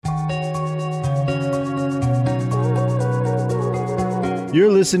You're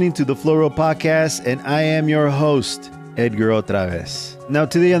listening to the Floral Podcast, and I am your host, Edgar Otraves. Now,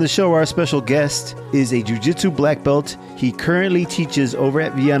 today on the show, our special guest is a Jiu-Jitsu black belt. He currently teaches over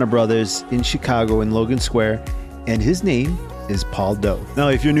at Vianna Brothers in Chicago in Logan Square, and his name is Paul Doe. Now,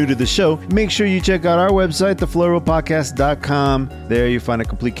 if you're new to the show, make sure you check out our website, thefloralpodcast.com. There you find a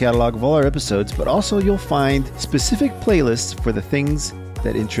complete catalog of all our episodes, but also you'll find specific playlists for the things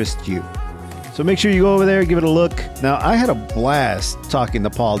that interest you. So make sure you go over there, give it a look. Now, I had a blast talking to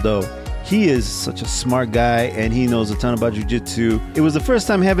Paul Doe. He is such a smart guy, and he knows a ton about jiu-jitsu. It was the first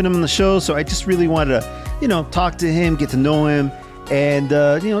time having him on the show, so I just really wanted to, talk to him, get to know him, and,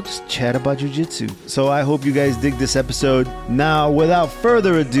 just chat about jiu-jitsu. So I hope you guys dig this episode. Now, without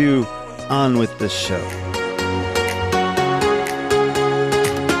further ado, on with the show.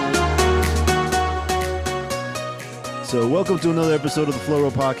 So welcome to another episode of the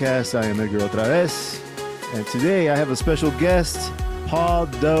Floral Podcast. I am Edgar Otraves, and today I have a special guest, Paul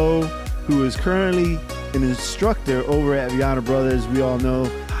Doe, who is currently an instructor over at Vianna Brothers. We all know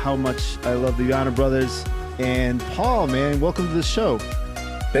how much I love the Vianna Brothers. And Paul, man, welcome to the show.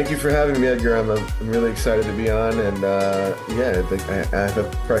 Thank you for having me, Edgar. I'm really excited to be on, and I have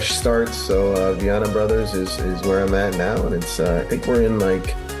a fresh start. So Vianna Brothers is where I'm at now, and it's I think we're in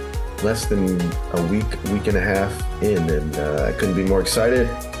like less than a week and a half in, and I couldn't be more excited,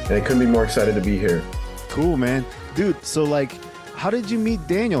 and I couldn't be more excited to be here. Cool, man. Dude, so how did you meet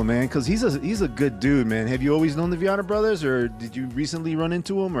Daniel, man? Because he's a good dude, man. Have you always known the Vianna Brothers, or did you recently run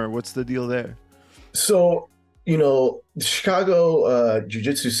into him, or what's the deal there? So, the Chicago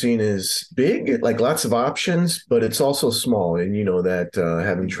jiu-jitsu scene is big, like lots of options, but it's also small. And you know that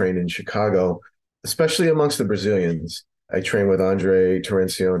having trained in Chicago, especially amongst the Brazilians, I trained with Andre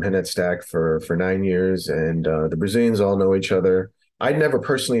Terencio and Renet Stack for 9 years, and the Brazilians all know each other. I'd never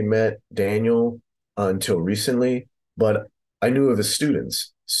personally met Daniel until recently, but I knew of his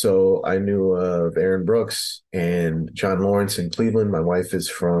students. So I knew of Aaron Brooks and John Lawrence in Cleveland. My wife is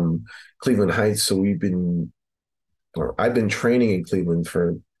from Cleveland Heights, so I've been training in Cleveland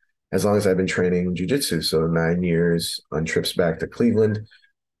for as long as I've been training jiu-jitsu, so 9 years on trips back to Cleveland.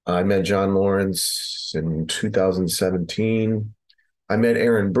 I met John Lawrence in 2017. I met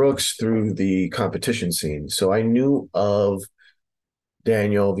Aaron Brooks through the competition scene. So I knew of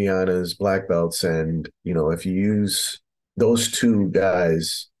Daniel Vianna's black belts. And, if you use those two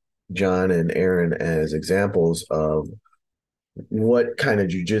guys, John and Aaron, as examples of what kind of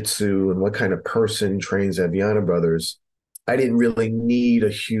jiu-jitsu and what kind of person trains at Vianna Brothers, I didn't really need a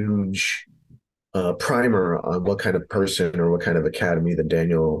huge primer on what kind of person or what kind of academy that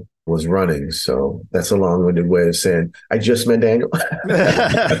Daniel was running. So that's a long-winded way of saying I just met Daniel.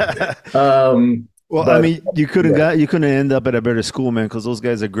 You couldn't end up at a better school, man, because those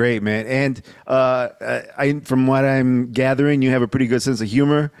guys are great, man. And from what I'm gathering, you have a pretty good sense of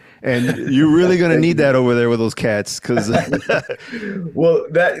humor, and you're really gonna need that over there with those cats. Because well,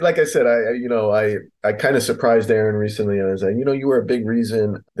 that, like I said, I kind of surprised Aaron recently. I was like, you were a big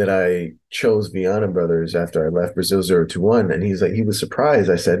reason that I chose Vianna Brothers after I left Brazil 021, and he was surprised.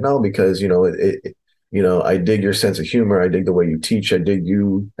 I said no, because I dig your sense of humor. I dig the way you teach. I dig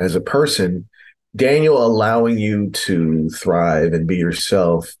you as a person. Daniel allowing you to thrive and be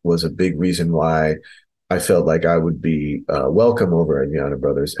yourself was a big reason why I felt like I would be welcome over at Vianna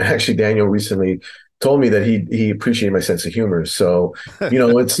Brothers. Actually, Daniel recently told me that he appreciated my sense of humor. So,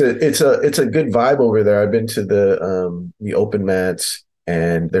 it's a good vibe over there. I've been to the open mats,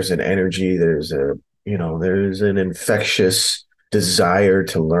 and there's an energy. There's an infectious desire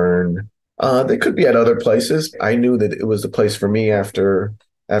to learn. They could be at other places. I knew that it was the place for me after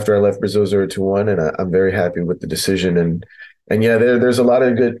I left Brazil 021, and I'm very happy with the decision. And yeah, there's a lot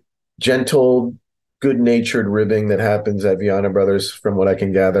of good, gentle, good-natured ribbing that happens at Vianna Brothers, from what I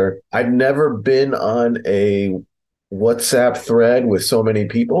can gather. I've never been on a WhatsApp thread with so many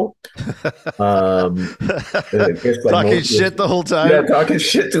people. Talking shit the whole time. Yeah, talking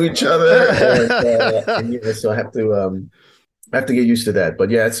shit to each other. So I have to get used to that. But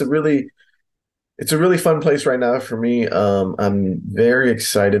yeah, it's a really fun place right now for me. I'm very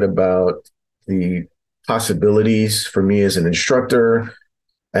excited about the possibilities for me as an instructor,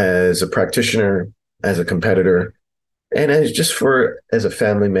 as a practitioner, as a competitor, and as a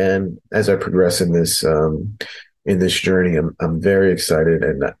family man. As I progress in this journey, I'm very excited,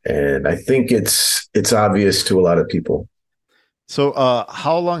 and I think it's obvious to a lot of people. So,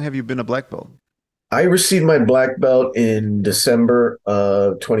 how long have you been a black belt? I received my black belt in December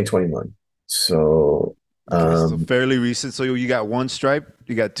of 2021. So Okay, so Um, fairly recent. So you got one stripe,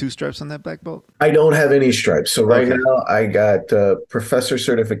 you got two stripes on that black belt? I don't have any stripes. So right Okay. now I got professor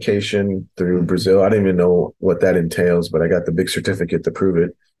certification through Mm. Brazil. I don't even know what that entails, but I got the big certificate to prove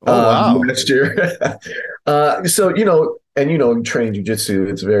it Oh, wow. last year. So, training jujitsu,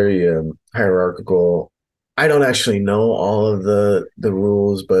 it's very hierarchical. I don't actually know all of the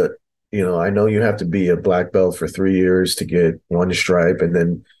rules, but I know you have to be a black belt for 3 years to get one stripe, and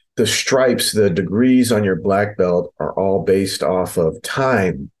then the stripes, the degrees on your black belt are all based off of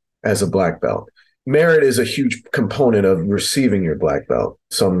time as a black belt. Merit is a huge component of receiving your black belt.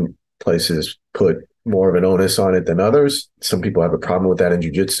 Some places put more of an onus on it than others. Some people have a problem with that in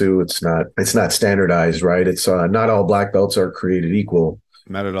jiu-jitsu. It's not standardized, right? It's not all black belts are created equal,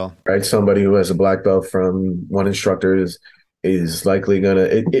 Not at all. right? Somebody who has a black belt from one instructor is likely gonna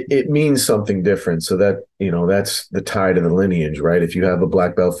it means something different. So that's the tie to the lineage, right? If you have a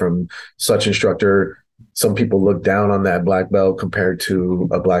black belt from such instructor, some people look down on that black belt compared to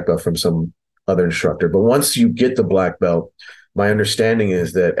a black belt from some other instructor. But once you get the black belt, my understanding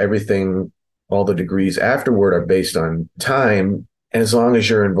is that everything, all the degrees afterward are based on time. And as long as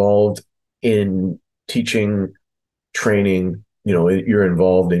you're involved in teaching, training, you're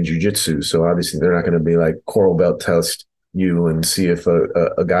involved in jujitsu. So obviously they're not going to be like coral belt test you and see if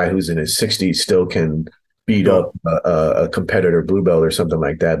a guy who's in his 60s still can beat Go. up a competitor blue belt or something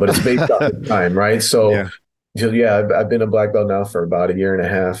like that. But it's based off of time, right? So, Yeah. yeah, I've been a black belt now for about a year and a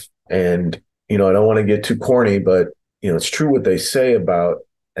half. And, I don't want to get too corny, but, it's true what they say about,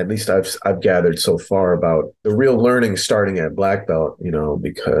 at least I've gathered so far, about the real learning starting at black belt,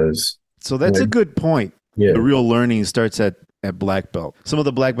 because So that's a when, good point. yeah. The real learning starts at black belt. Some of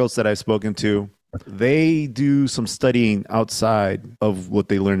the black belts that I've spoken to, they do some outside of what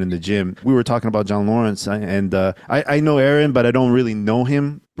they learn in the gym. We were talking about John Lawrence, and I know Aaron, but I don't really know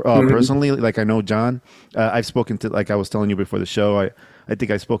him Mhm. personally. Like I know John. I've spoken to, like I was telling you before the show, I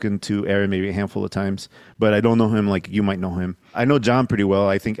think I've spoken to Aaron maybe a handful of times, but I don't know him like you might know him. I know John pretty well.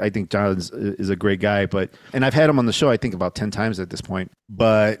 I think John is a great guy, and I've had him on the show I think about 10 times at this point.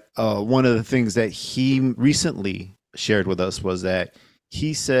 But one of the things that he recently shared with us was that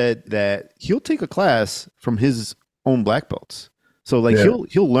he said that he'll take a class from his own black belts. So like Yeah.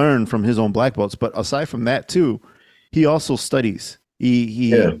 he'll learn from his own black belts, but aside from that too, he also studies.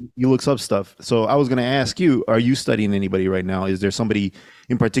 He Yeah. he looks up stuff. So I was going to ask you, are you studying anybody right now? Is there somebody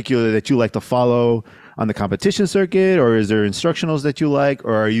in particular that you like to follow on the competition circuit, or is there instructionals that you like,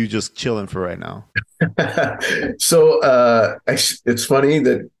 or are you just chilling for right now? So it's funny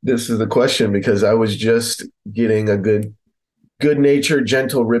that this is the question because I was just getting a good natured,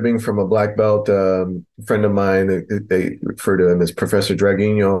 gentle ribbing from a black belt friend of mine. They refer to him as Professor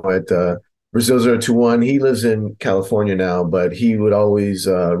Draguinho at Brazil 021. He lives in California now, but he would always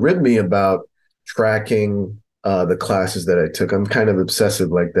rib me about tracking the classes that I took. I'm kind of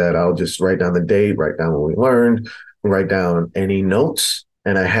obsessive like that. I'll just write down the date, write down what we learned, write down any notes.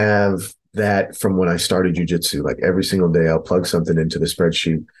 And I have that from when I started jujitsu. Like every single day, I'll plug something into the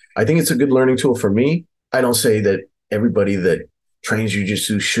spreadsheet. I think it's a good learning tool for me. I don't say that everybody that trains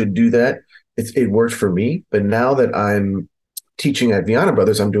jujitsu should do that. It worked for me, but now that I'm teaching at Vianna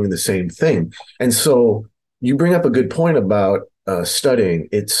Brothers, I'm doing the same thing. And so you bring up a good point about studying.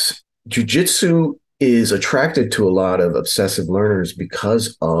 It's jujitsu is attracted to a lot of obsessive learners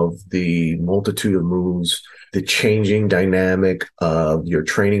because of the multitude of moves, the changing dynamic of your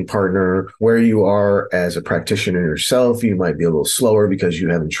training partner, where you are as a practitioner yourself. You might be a little slower because you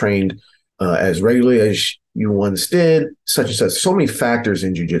haven't trained as regularly as you once did, such and such. So many factors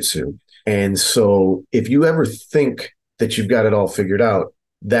in jujitsu. And so if you ever think that you've got it all figured out,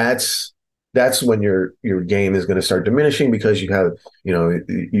 that's when your game is going to start diminishing because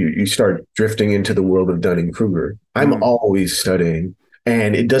you start drifting into the world of Dunning-Kruger. I'm Mm. always studying,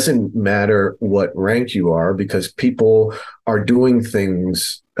 and it doesn't matter what rank you are because people are doing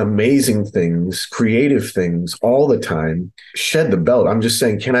things, amazing things, creative things all the time. Shed the belt. I'm just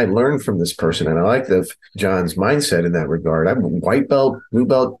saying, can I learn from this person? And I like John's mindset in that regard. I'm a white belt, blue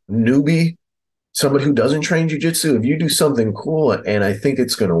belt, newbie, somebody who doesn't train jujitsu. If you do something cool and I think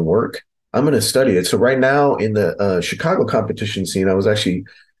it's going to work, I'm going to study it. So right now in the Chicago competition scene, I was actually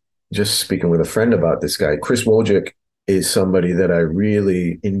just speaking with a friend about this guy. Chris Wojcik is somebody that I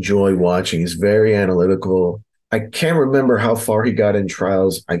really enjoy watching. He's very analytical. I can't remember how far he got in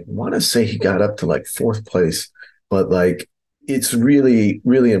trials. I want to say he got up to like fourth place, but like it's really,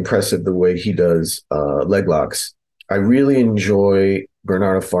 really impressive the way he does leg locks. I really enjoy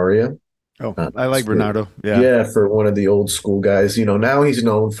Bernardo Faria. Oh, I like So, Bernardo. Yeah. yeah, for one of the old school guys. Now he's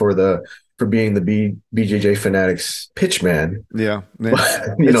known for for being the BJJ Fanatics pitch man. Yeah, You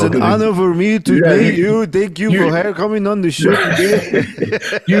it's know, an honor for me to yeah, meet you. Thank you for coming on the show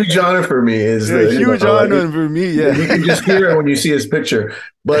today. huge honor for me is Yeah, huge honor for me. Yeah, you can just hear it when you see his picture.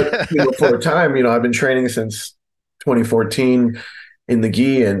 But for a time, I've been training since 2014 in the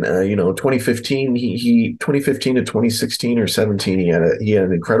gi, and 2015 he 2015 to 2016 or 17 he had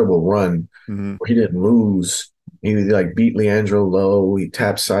an incredible run where he didn't lose. He like beat Leandro Low. He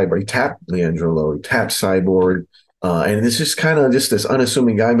tapped Cyborg. He tapped Leandro Low. He tapped Cyborg. And it's just kind of just this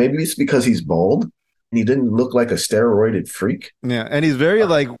unassuming guy. Maybe it's because he's bald and he didn't look like a steroided freak. Yeah, and he's very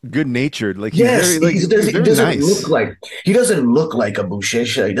like good natured. Like he's yes, very like he very doesn't nice. he doesn't look like a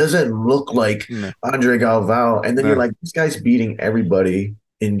Buchecha. He doesn't look like Andre Galvao. And then you're like, this guy's beating everybody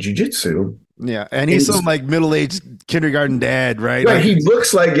in jiu-jitsu. Yeah, and he's some like middle-aged kindergarten dad, right? Right, Like, he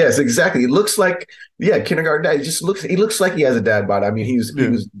looks like, yes, exactly. He looks like, kindergarten dad. He looks like he has a dad bod. I mean, he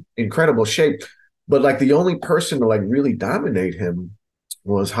was incredible shape. But like the only person to like really dominate him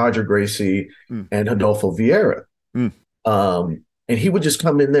was Roger Gracie and Rodolfo Vieira. And he would just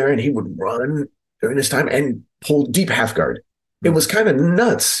come in there and he would run during this time and pull deep half guard. It was kind of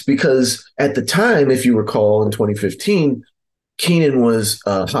nuts because at the time, if you recall, in 2015, Keenan was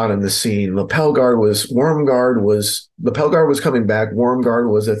hot on the scene. Lapel guard was coming back. Worm guard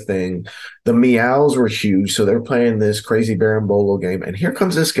was a thing. The meows were huge. So they're playing this crazy Berimbolo game. And here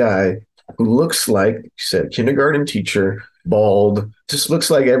comes this guy who looks like you said, kindergarten teacher, bald, just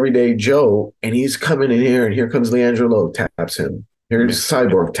looks like everyday Joe. And he's coming in here, and here comes Leandro Low, taps him. Here's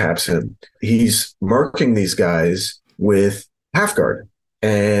Cyborg, taps him. He's murking these guys with half guard.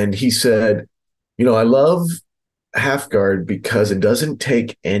 And he said, I love half guard because it doesn't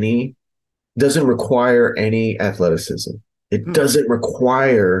require any athleticism. It doesn't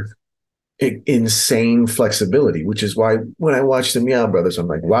require insane flexibility, which is why when I watch the Meow Brothers, I'm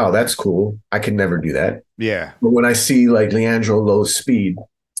like, wow, that's cool. I can never do that. Yeah. But when I see like Leandro Low's speed,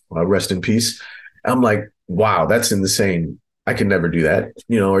 rest in peace, I'm like, wow, that's insane. I can never do that.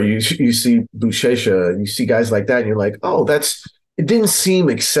 Or you see Buchecha, you see guys like that, and you're like, oh, it didn't seem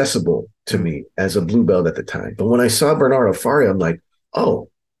accessible to me as a blue belt at the time. But when I saw Bernardo Faria, I'm like, oh,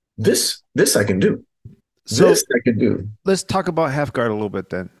 this I can do. This I can do. Let's talk about half guard a little bit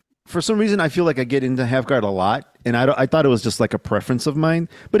then. For some reason, I feel like I get into half guard a lot, and I thought it was just like a preference of mine.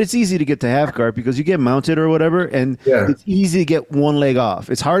 But it's easy to get to half guard because you get mounted or whatever, and it's easy to get one leg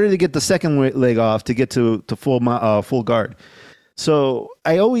off. It's harder to get the second leg off to get to full guard. So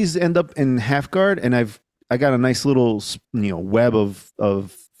I always end up in half guard, and I got a nice little web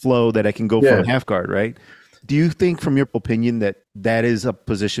of flow that I can go from half guard, right? Do you think, from your opinion, that is a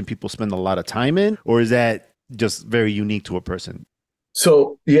position people spend a lot of time in, or is that just very unique to a person?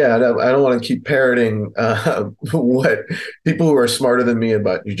 So, I don't want to keep parroting what people who are smarter than me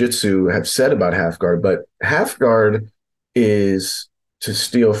about jiu-jitsu have said about half guard, but half guard is, to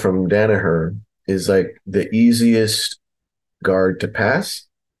steal from Danaher, is like the easiest guard to pass,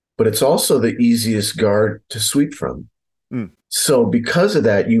 but it's also the easiest guard to sweep from. So because of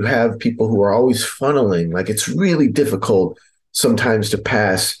that, you have people who are always funneling. Like it's really difficult sometimes to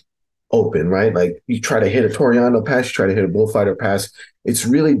pass open, right? Like you try to hit a Toriano pass, you try to hit a bullfighter pass. It's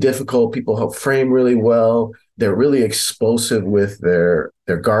really difficult. People help frame really well. They're really explosive with their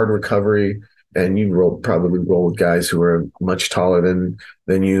guard recovery. And you probably roll with guys who are much taller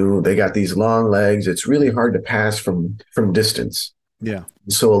than you. They got these long legs. It's really hard to pass from distance. Yeah.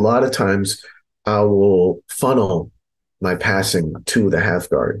 So a lot of times I will funnel my passing to the half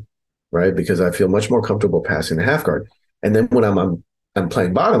guard, right? Because I feel much more comfortable passing the half guard. And then when I'm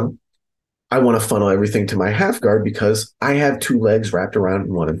playing bottom, I want to funnel everything to my half guard because I have two legs wrapped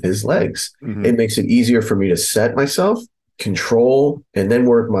around one of his legs. It makes it easier for me to set myself, control, and then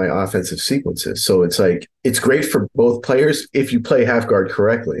work my offensive sequences. So it's like, it's great for both players if you play half guard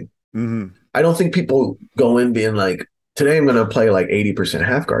correctly. I don't think people go in being like, today I'm going to play like 80%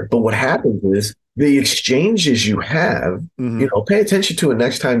 half guard. But what happens is the exchanges you have, pay attention to it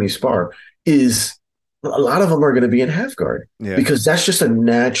next time you spar, is a lot of them are going to be in half guard because that's just a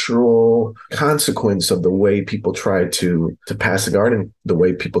natural consequence of the way people try to pass the guard and the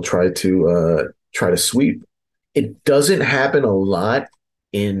way people try to sweep. It doesn't happen a lot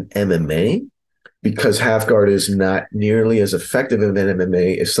in MMA because half guard is not nearly as effective in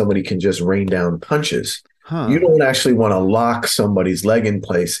MMA if somebody can just rain down punches. You don't actually want to lock somebody's leg in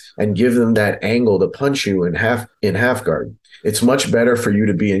place and give them that angle to punch you in half guard. It's much better for you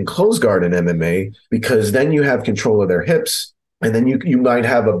to be in close guard in MMA because then you have control of their hips and then you might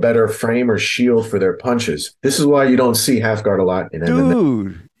have a better frame or shield for their punches. This is why you don't see half guard a lot in MMA.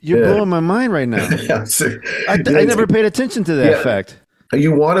 Dude, you're blowing my mind right now. I never paid attention to that fact.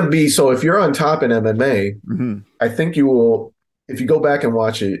 You want to be, so if you're on top in MMA, Mm-hmm. I think you will, if you go back and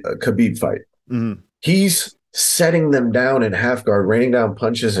watch a Khabib fight, Mm-hmm. he's setting them down in half guard, raining down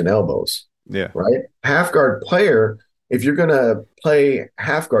punches and elbows, Yeah. right? Half guard player, if you're going to play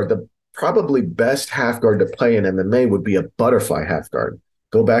half guard, the probably best half guard to play in MMA would be a butterfly half guard.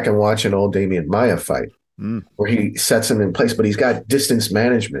 Go back and watch an old Damian Maia fight Mm. where he sets him in place, but he's got distance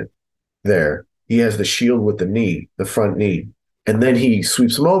management there. He has the shield with the knee, the front knee, and then he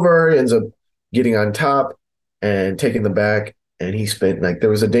sweeps him over, ends up getting on top and taking the back. And he spent like there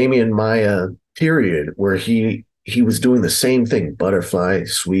was a Damian Maya period where he was doing the same thing: butterfly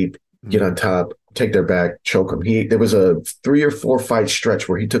sweep, get Mm. on top, take their back, choke him. There was a 3 or 4 fight stretch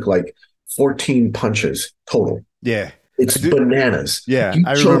where he took like 14 punches total. Yeah. It's bananas. Yeah,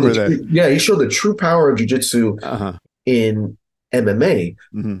 I remember that. He showed the true power of jiu-jitsu Uh-huh. in MMA,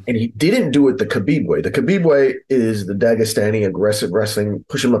 Mm-hmm. and he didn't do it the Khabib way. The Khabib way is the Dagestani aggressive wrestling,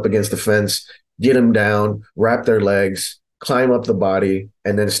 push him up against the fence, get him down, wrap their legs, climb up the body,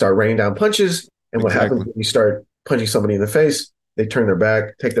 and then start raining down punches. And what happens when you start punching somebody in the face? They turn their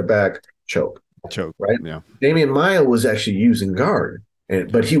back, take their back, choke. Choke. Right? Yeah. Damian Maia was actually using guard.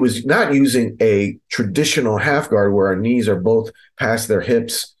 But he was not using a traditional half guard where our knees are both past their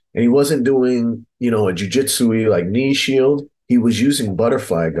hips. And he wasn't doing, a jiu-jitsu-y like knee shield. He was using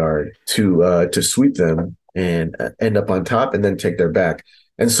butterfly guard to sweep them and end up on top and then take their back.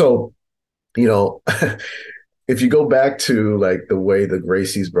 And so, if you go back to like the way the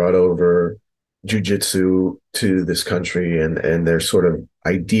Gracies brought over jiu-jitsu to this country and their sort of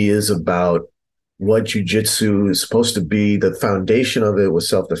ideas about what jiu-jitsu is supposed to be, the foundation of it was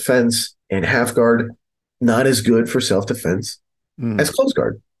self-defense, and half guard not as good for self-defense as close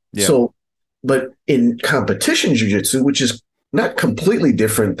guard. Yeah. So, but in competition jiu-jitsu, which is not completely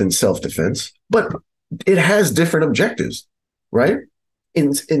different than self-defense, but it has different objectives, right?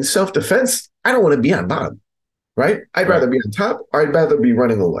 In self-defense, I don't want to be on bottom, right? I'd rather be on top, or I'd rather be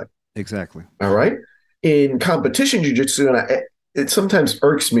running away. Exactly. All right. In competition jiu-jitsu, and it sometimes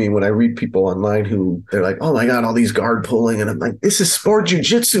irks me when I read people online who they're like, oh my God, all these guard pulling. And I'm like, this is sport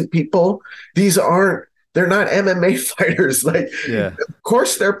jiu-jitsu, people. They're not MMA fighters. Like, Yeah. Of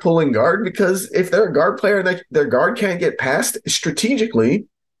course they're pulling guard because if they're a guard player and their guard can't get past, strategically,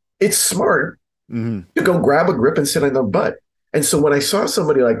 it's smart to go grab a grip and sit on their butt. And so when I saw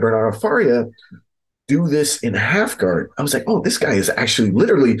somebody like Bernardo Faria do this in half guard, I was like, oh, this guy is actually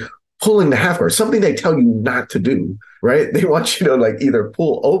literally pulling the half guard, something they tell you not to do, right? They want you to like either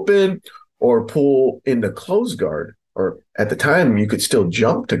pull open or pull into close guard. Or at the time, you could still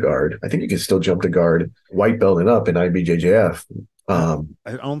jump to guard. I think you could still jump to guard white belt and up in IBJJF. I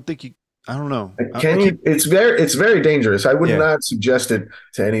don't think you. I don't know. Can you? It's very dangerous. I would not suggest it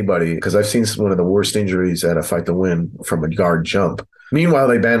to anybody because I've seen one of the worst injuries at a fight to win from a guard jump. Meanwhile,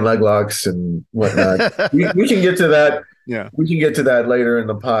 they ban leg locks and whatnot. we can get to that. Yeah, we can get to that later in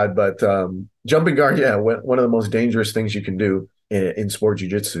the pod. But jumping guard, one of the most dangerous things you can do in sport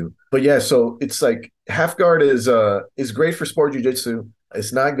jiu-jitsu. But yeah, so it's like half guard is great for sport jiu-jitsu.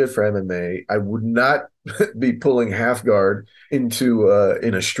 It's not good for MMA. I would not be pulling half guard into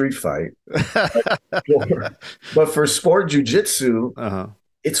in a street fight. But for sport jiu-jitsu,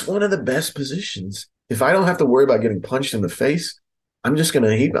 it's one of the best positions. If I don't have to worry about getting punched in the face, I'm just going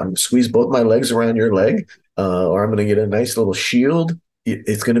to squeeze both my legs around your leg, or I'm going to get a nice little shield.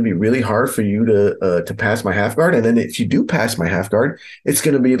 It's going to be really hard for you to pass my half guard. And then if you do pass my half guard, it's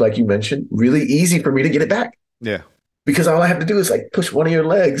going to be, like you mentioned, really easy for me to get it back. Yeah. Because all I have to do is like push one of your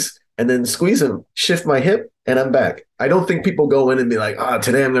legs and then squeeze them, shift my hip, and I'm back. I don't think people go in and be like,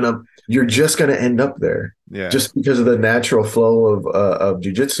 today you're just going to end up there. Yeah. Just because of the natural flow of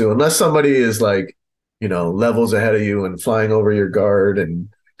jiu-jitsu, unless somebody is like, levels ahead of you and flying over your guard and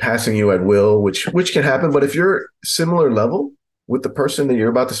passing you at will, which can happen. But if you're similar level with the person that you're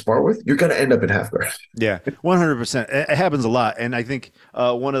about to spar with, you're going to end up in half guard. Yeah, 100%. It happens a lot. And I think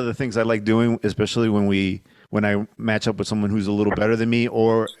one of the things I like doing, especially when I match up with someone who's a little better than me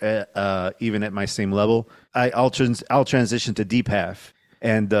or even at my same level, I'll transition to deep half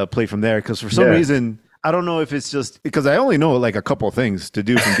and play from there. Because for some reason, I don't know if it's just because I only know like a couple of things to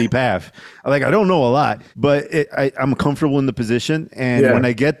do from deep half. Like I don't know a lot, but I'm comfortable in the position. And when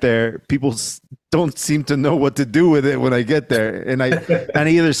I get there, people don't seem to know what to do with it when I get there. And I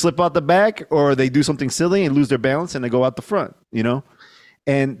either slip out the back or they do something silly and lose their balance and they go out the front,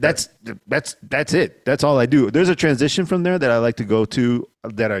 And that's it. That's all I do. There's a transition from there that I like to go to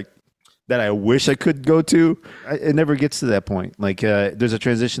that I wish I could go to. It never gets to that point. Like there's a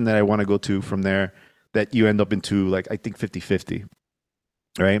transition that I want to go to from there that you end up into like, I think 50-50,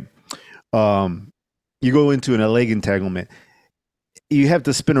 right? You go into a leg entanglement. you have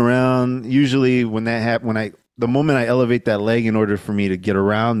to spin around. Usually when that happens, the moment I elevate that leg in order for me to get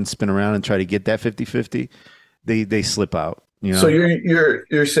around and spin around and try to get that 50-50, they slip out, you So know?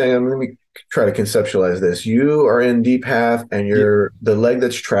 you're saying, let me try to conceptualize this. You are in deep half and Yeah. you're the leg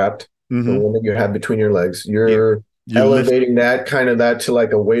that's trapped, the Mm-hmm. one that you have between your legs, Yeah. you're You lift. elevating that kind of that to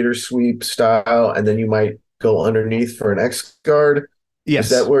like a waiter sweep style, and then you might go underneath for an X guard. Is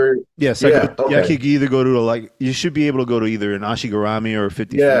that Yes. where? Yes. Yeah, I okay. could either go to like, you should be able to go to either an ashigarami or a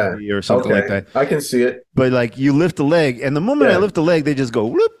Yeah. 50-50 or something like Okay. that. I can see it. But like you lift the leg, and the moment I Yeah. lift the leg, they just go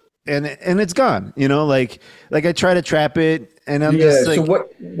whoop, and it's gone. You know, like I try to trap it, and I'm Yeah. just So like,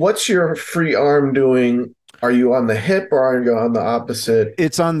 what's your free arm doing? Are you on the hip or are you on the opposite?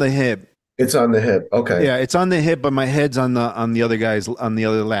 it's on the hip. It's on the hip. Okay. Yeah, it's on the hip, but my head's on the other guy's on the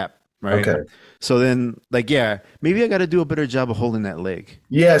other lap, right? Okay. So then, like, yeah, maybe I got to do a better job of holding that leg.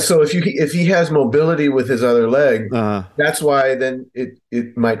 Yeah, so if he has mobility with his other leg, Uh, that's why then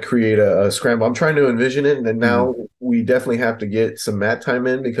it might create a scramble. I'm trying to envision it, and then mhm. now we definitely have to get some mat time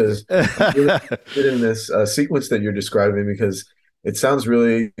in because I'm really interested in this sequence that you're describing because it sounds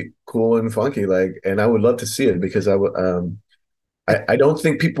really cool and funky. Like, and I would love to see it because I would. I don't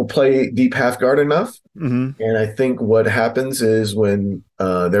think people play deep half guard enough, Mhm. and I think what happens is when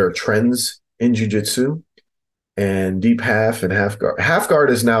there are trends in jujitsu and deep half and half guard. Half guard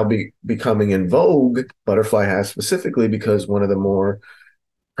is now becoming in vogue, butterfly half specifically, because one of the more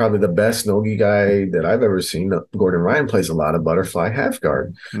probably the best nogi guy that I've ever seen, Gordon Ryan, plays a lot of butterfly half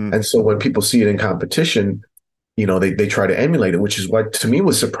guard. Mm. And so when people see it in competition, they try to emulate it, which is what to me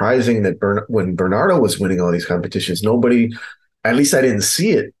was surprising that when Bernardo was winning all these competitions, nobody, at least I didn't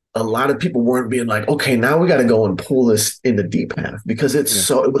see it. A lot of people weren't being like, okay, now we got to go and pull this into deep half because Yeah.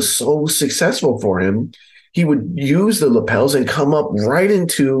 it was so successful for him. He would use the lapels and come up right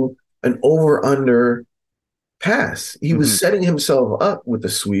into an over under pass. He was Mhm. setting himself up with the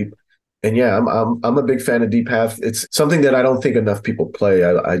sweep. And yeah, I'm a big fan of deep half. It's something that I don't think enough people play.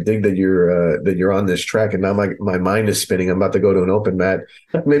 I dig that you're on this track, and now my mind is spinning. I'm about to go to an open mat.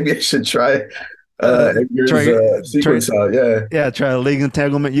 Maybe I should try Edgar's Try, try, sequence out. Yeah, yeah, try a leg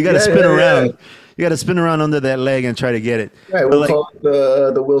entanglement. You got to yeah, spin yeah, yeah. around. You got to spin around under that leg and try to get it. Right, But we'll like, call it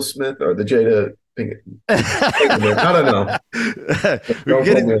the Will Smith or the Jada Pinkett. I don't know. we're Don't quote me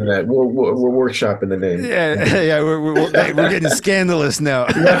getting, on that. We're workshopping the name. yeah, yeah, we're getting scandalous now.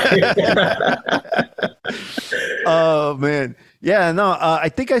 Oh man, yeah, no, I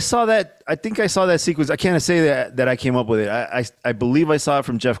think I saw that. I think I saw that sequence. I can't say that I came up with it. I believe I saw it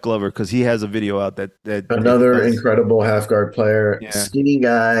from Jeff Glover because he has a video out that he Another does. incredible half guard player, Yeah, skinny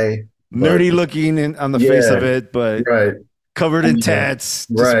guy, but nerdy looking on the face yeah, of it, but right. covered in Yeah, tats.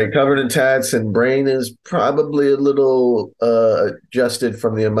 Just right. Covered in tats, and brain is probably a little adjusted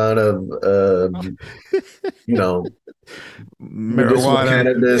from the amount of you know medicinal marijuana.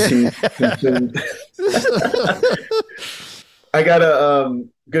 cannabis he consumed. I got a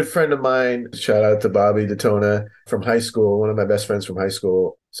good friend of mine. Shout out to Bobby Detona from high school. One of my best friends from high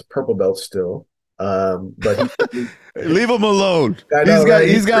school. It's a purple belt still. But Leave him alone. I know, right?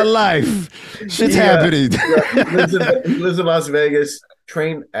 He's got life. Shit's He, happening. he lives in Las Vegas.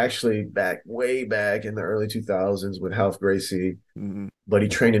 Trained actually way back in the early 2000s with Ralph Gracie, Mhm. but he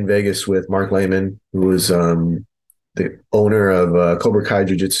trained in Vegas with Mark Lehman, who was the owner of Cobra Kai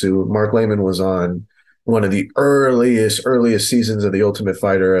Jiu Jitsu. Mark Lehman was on one of the earliest seasons of The Ultimate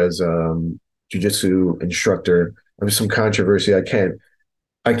Fighter as Jiu Jitsu instructor. There was some controversy. I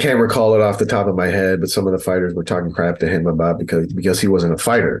can't recall it off the top of my head, but some of the fighters were talking crap to him about because he wasn't a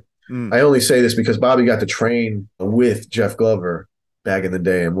fighter. Mm. I only say this because Bobby got to train with Jeff Glover back in the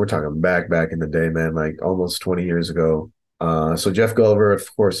day, and we're talking back in the day, man, like almost 20 years ago. So Jeff Glover,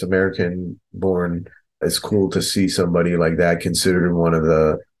 of course, American born. It's cool to see somebody like that considered one of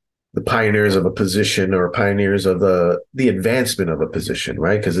the pioneers of a position or pioneers of the advancement of a position,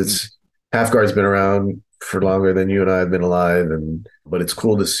 right? Because it's half guard's been around for longer than you and I have been alive, but it's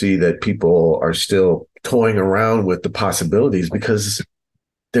cool to see that people are still toying around with the possibilities because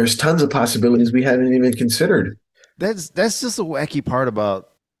there's tons of possibilities we haven't even considered. That's just a wacky part about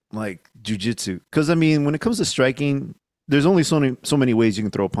like jujitsu. Because I mean, when it comes to striking, there's only so many ways you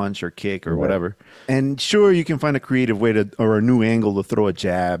can throw a punch or kick or Yeah. whatever. And sure, you can find a creative way to or a new angle to throw a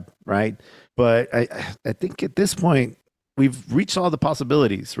jab, right? But I think at this point we've reached all the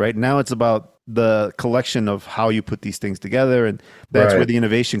possibilities, right? Now it's about the collection of how you put these things together, and that's where Right. the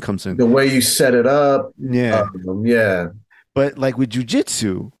innovation comes in. The way you set it up. Yeah. Yeah. But like with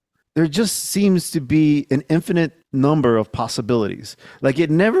jujitsu, there just seems to be an infinite number of possibilities. Like it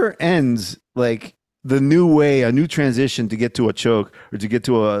never ends. Like the new way, a new transition to get to a choke or to get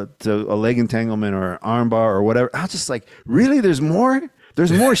to a leg entanglement or an arm bar or whatever. I was just like, really? There's more?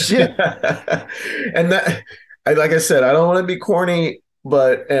 There's more shit. And that, like I said, I don't want to be corny,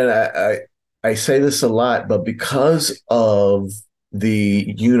 but I say this a lot, but because of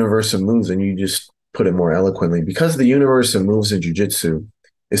the universe of moves, and you just put it more eloquently, because the universe of moves in jiu-jitsu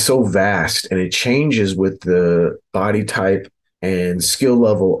is so vast and it changes with the body type and skill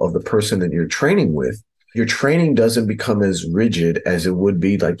level of the person that you're training with, your training doesn't become as rigid as it would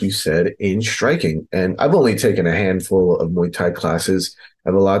be, like you said, in striking. And I've only taken a handful of Muay Thai classes. I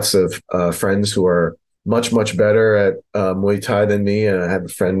have lots of friends who are much, much better at Muay Thai than me. And I have a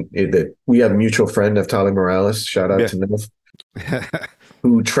friend that we have a mutual friend, Naftali Morales. Shout out to Nif,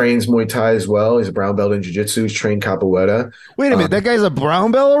 who trains Muay Thai as well. He's a brown belt in jiu-jitsu. He's trained capoeira. Wait a minute, that guy's a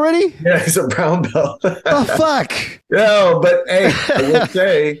brown belt already? Yeah, he's a brown belt. The fuck? No, but hey, I will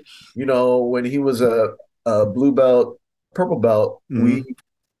say, when he was a blue belt, purple belt,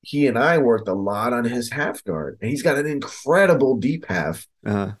 he and I worked a lot on his half guard, and he's got an incredible deep half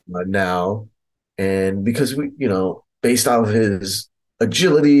now. And because based off of his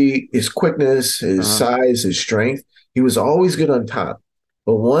agility, his quickness, his size, his strength, he was always good on top.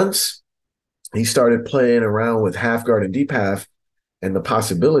 But once he started playing around with half guard and deep half and the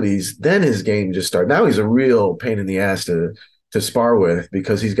possibilities, then his game just started. Now he's a real pain in the ass to spar with,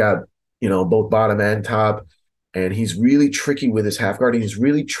 because he's got, both bottom and top, and he's really tricky with his half guard. And he's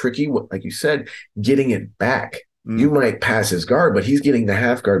really tricky, like you said, getting it back. You might pass his guard, but he's getting the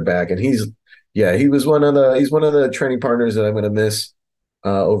half guard back. And he's one of the training partners that I'm going to miss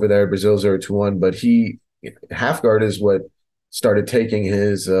over there at Brazil 021. But half guard is what started taking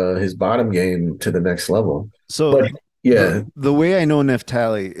his bottom game to the next level. So the way I know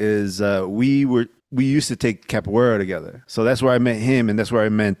Naftali is we used to take capoeira together. So that's where I met him, and that's where I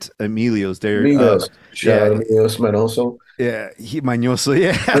met Emilio's there. Emilio's. Emilio's Manoso. Yeah, Mañoso,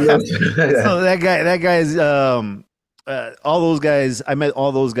 yeah. So that guy's all those guys, I met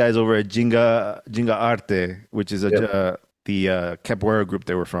all those guys over at Jinga Arte, which is the capoeira group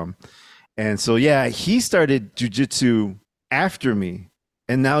they were from. And so he started jiu-jitsu after me.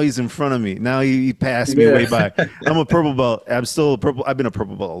 And now he's in front of me. Now he passed me way by. I'm a purple belt. I'm still a purple. I've been a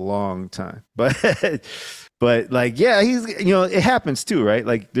purple belt a long time. But he's, it happens too, right?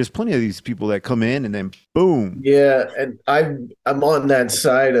 Like there's plenty of these people that come in and then boom. Yeah. And I'm on that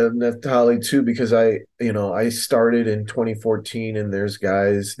side of Naftali too, because I started in 2014, and there's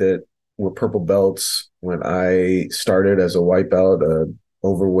guys that were purple belts when I started as a white belt,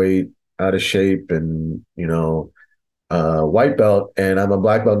 overweight, out of shape, and, white belt, and I'm a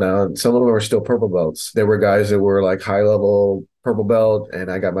black belt now, and some of them are still purple belts. There were guys that were like high level purple belt, and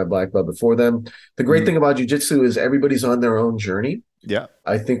I got my black belt before them. The great thing about jiu-jitsu is everybody's on their own journey. Yeah.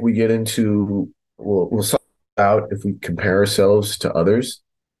 I think we get into, we'll talk about if we compare ourselves to others.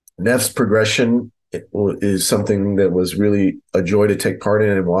 Neff's progression is something that was really a joy to take part in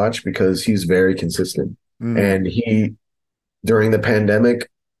and watch, because he's very consistent. And during the pandemic,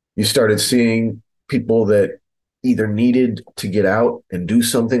 you started seeing people that either needed to get out and do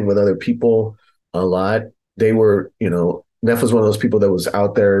something with other people a lot. They were, Neff was one of those people that was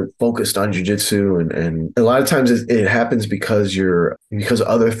out there focused on jiu-jitsu. And a lot of times it happens because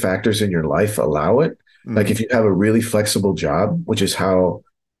other factors in your life allow it. Like if you have a really flexible job, which is how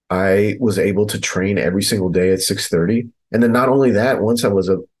I was able to train every single day at 6:30. And then not only that, once I was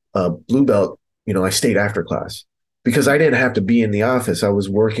a blue belt, I stayed after class because I didn't have to be in the office. I was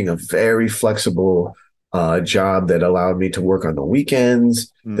working a very flexible job that allowed me to work on the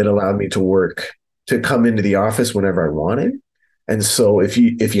weekends, that allowed me to come into the office whenever I wanted. And so if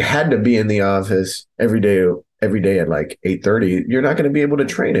you had to be in the office every day at like 8:30, you're not going to be able to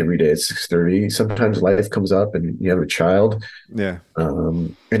train every day at 6:30. Sometimes life comes up and you have a child. Yeah.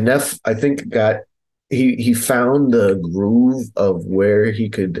 And Neff, I think he found the groove of where he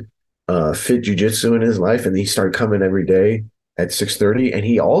could fit jiu-jitsu in his life, and he started coming every day at 6:30. And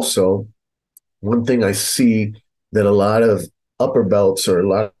he also, one thing I see that a lot of upper belts or a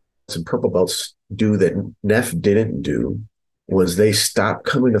lot of purple belts do that Neff didn't do was they stopped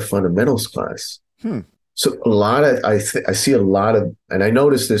coming to fundamentals class. So I see a lot of, and I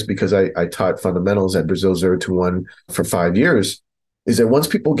noticed this because I taught fundamentals at Brazil 021 for 5 years, is that once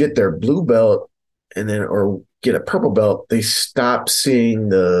people get their blue belt or get a purple belt, they stop seeing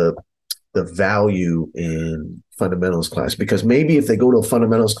the value in fundamentals class, because maybe if they go to a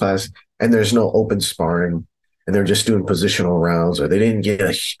fundamentals class and there's no open sparring and they're just doing positional rounds, or they didn't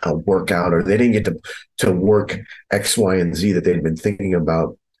get a workout, or they didn't get to work X, Y, and Z that they'd been thinking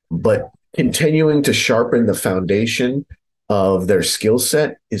about, but continuing to sharpen the foundation of their skill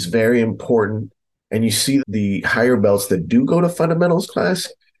set is very important. And you see the higher belts that do go to fundamentals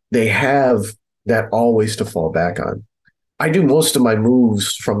class, they have that always to fall back on. I do most of my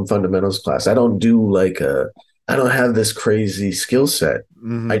moves from fundamentals class. I don't have this crazy skill set.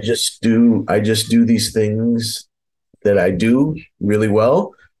 Hmm. I just do these things that I do really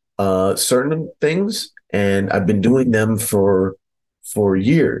well, certain things, and I've been doing them for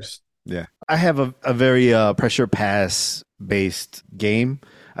years. Yeah. I have a very pressure pass based game.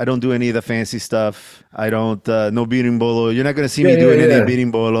 I don't do any of the fancy stuff. I don't no beating bolo. You're not gonna see Yeah, me yeah, doing any yeah.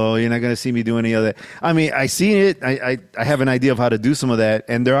 beating bolo. You're not gonna see me do any of that. I mean, I see it. I have an idea of how to do some of that,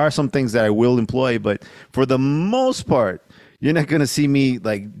 and there are some things that I will employ, but for the most part, you're not gonna see me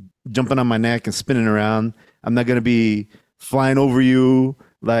like jumping on my neck and spinning around. I'm not gonna be flying over you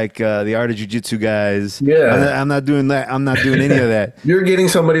like the art of jiu-jitsu guys. Yeah. I'm not doing that. I'm not doing any of that. You're getting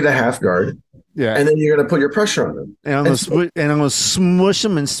somebody to half guard, Yeah. and then you're going to put your pressure on them. And And so, I'm gonna smush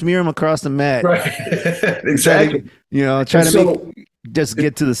them and smear them across the mat. right. Try to, Exactly. try And to make so just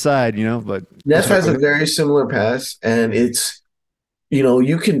get to the side, but I'm Neff sorry, has go a ahead. very similar pass, and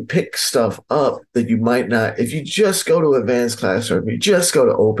you can pick stuff up that you might not, if you just go to advanced class or if you just go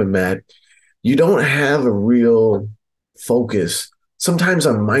to open mat, you don't have a real focus sometimes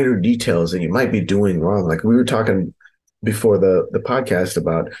on minor details that you might be doing wrong. Like we were talking before the podcast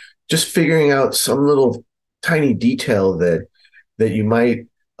about just figuring out some little tiny detail that you might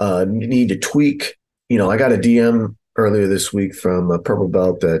need to tweak. I got a DM earlier this week from a purple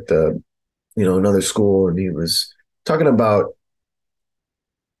belt at another school, and he was talking about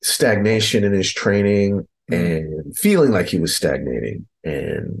stagnation in his training Mm, and feeling like he was stagnating,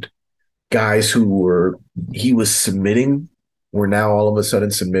 and guys he was submitting were now all of a sudden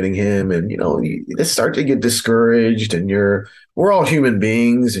submitting him, and you start to get discouraged, and we're all human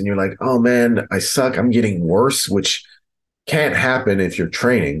beings, and you're like, oh man, I suck, I'm getting worse, which can't happen if you're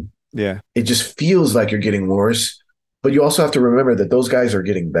training. yeah, It just feels like you're getting worse, but you also have to remember that those guys are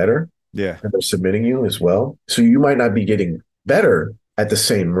getting better yeah. and they're submitting you as well, so you might not be getting better at the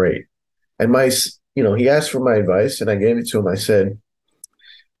same rate. And he asked for my advice and I gave it to him. I said,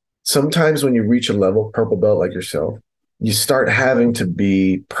 sometimes when you reach a level, purple belt like yourself, you start having to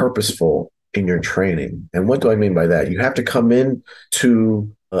be purposeful in your training. And what do I mean by that? You have to come in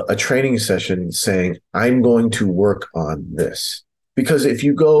to a training session saying, I'm going to work on this. Because if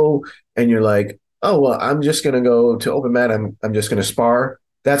you go and you're like, oh, well, I'm just going to go to open mat, I'm just going to spar,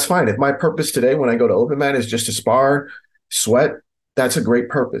 that's fine. If my purpose today when I go to open mat is just to spar, sweat, that's a great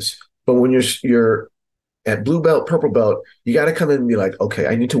purpose. But when you're at blue belt, purple belt, you got to come in and be like, okay,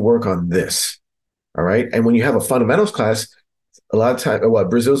 I need to work on this. All right. And when you have a fundamentals class, a lot of time,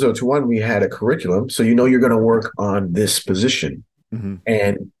 Brazil 021, we had a curriculum. So you're going to work on this position. Hmm.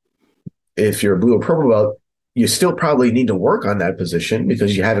 And if you're a blue or purple belt, you still probably need to work on that position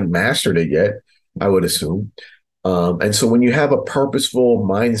because you haven't mastered it yet, I would assume. And so when you have a purposeful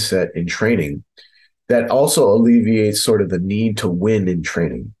mindset in training, that also alleviates sort of the need to win in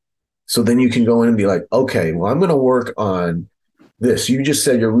training. So then you can go in and be like, okay, well, I'm going to work on this. You just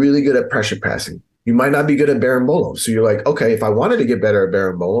said you're really good at pressure passing. You might not be good at berimbolo. So you're like, okay, if I wanted to get better at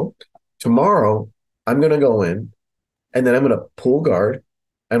berimbolo, tomorrow I'm going to go in and then I'm going to pull guard.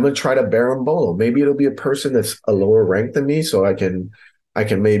 I'm going to try to berimbolo. Maybe it'll be a person that's a lower rank than me, so I can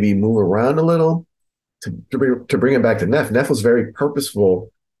maybe move around a little to bring it back to Neff. Neff was very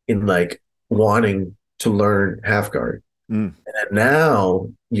purposeful in like wanting to learn half guard. Mm. And now,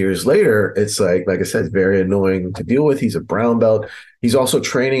 years later, it's like I said, it's very annoying to deal with. He's a brown belt. He's also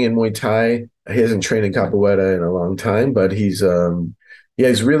training in Muay Thai. He hasn't trained in capoeira in a long time, but he's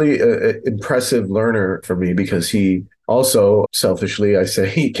really an impressive learner for me because he also, selfishly, I say,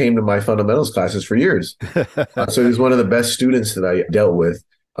 he came to my fundamentals classes for years. So he's one of the best students that I dealt with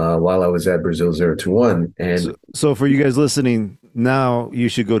while I was at Brazil 021. And So for you guys listening, now you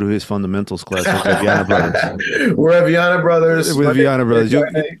should go to his fundamentals class with the Vianna brothers. we're at Vianna Brothers. With Monday, Vianna brothers,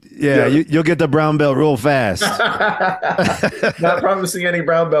 Friday. yeah, Yeah. you'll get the brown belt real fast. Not promising any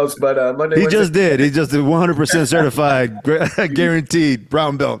brown belts, but Monday, He Wednesday, just did. He just did 100% certified, guaranteed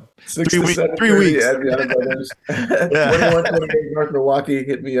brown belt. 6 Three to week, 7:30 3 weeks. at Vianna Brothers. Yeah. 2128 North Milwaukee,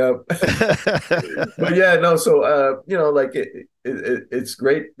 hit me up. But yeah, no, so like it's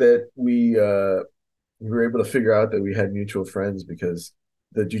great that we were able to figure out that we had mutual friends because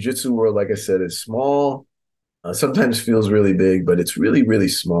the jiu-jitsu world, like I said, is small. Sometimes feels really big, but it's really, really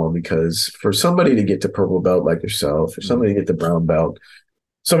small because for somebody to get to purple belt like yourself, for somebody to get the brown belt,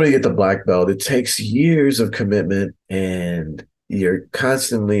 somebody to get the black belt, it takes years of commitment and you're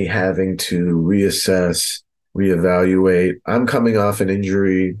constantly having to reassess, reevaluate. I'm coming off an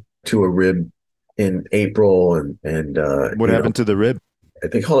injury to a rib in April and What happened to the rib?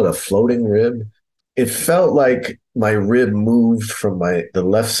 they call it a floating rib. it felt like my rib moved from the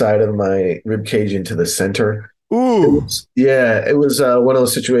left side of my rib cage into the center. Ooh. It was one of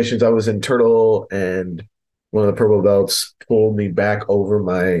those situations. I was in turtle, and one of the purple belts pulled me back over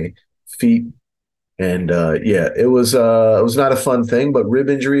my feet, and it was not a fun thing. But rib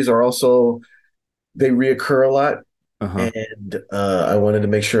injuries are also they reoccur a lot, Uh-huh. and I wanted to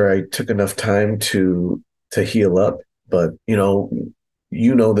make sure I took enough time to heal up. But you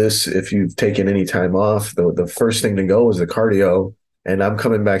know this if you've taken any time off, the first thing to go is the cardio. And I'm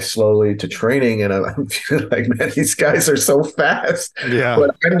coming back slowly to training, and I'm feeling like, man, these guys are so fast. Yeah.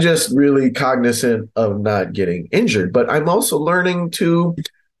 But I'm just really cognizant of not getting injured. But I'm also learning to,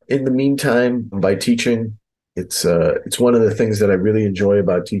 in the meantime, by teaching, it's one of the things that I really enjoy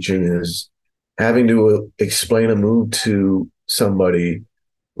about teaching is having to explain a move to somebody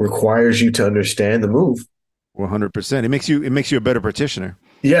requires you to understand the move. 100%. It makes you a better practitioner.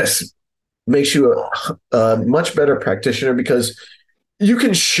 Yes, makes you a much better practitioner because you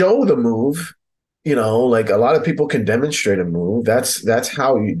can show the move, like a lot of people can demonstrate a move. That's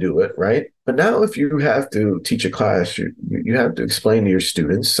how you do it, right? But now if you have to teach a class, you have to explain to your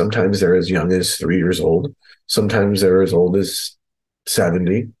students. Sometimes they're as young as 3 years old, sometimes they're as old as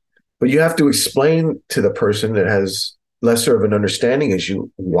 70. But you have to explain to the person that has lesser of an understanding as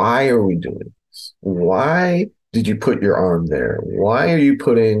you, why are we doing this? Why did you put your arm there? Why are you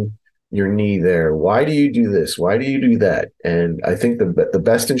putting your knee there? Why do you do this? Why do you do that? And I think the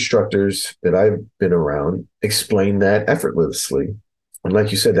best instructors that I've been around explain that effortlessly. And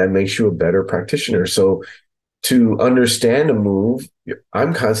like you said, that makes you a better practitioner. So to understand a move,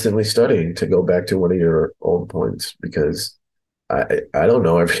 I'm constantly studying, to go back to one of your old points, because I don't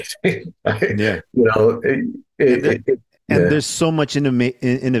know everything. Yeah. You know, And there, and yeah, there's so much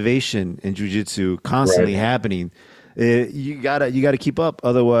innovation in jujitsu constantly right. happening. You gotta keep up,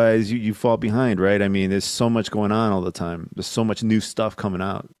 otherwise you fall behind, right? I mean, there's so much going on all the time. There's so much new stuff coming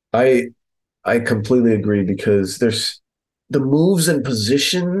out. I I completely agree because there's the moves and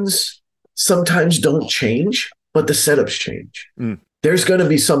positions sometimes don't change, but the setups change. Mm, There's going to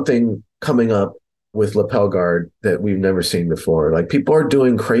be something coming up with lapel guard that we've never seen before. Like people are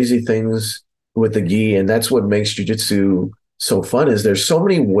doing crazy things with the gi, and that's what makes jujitsu so fun. Is there's so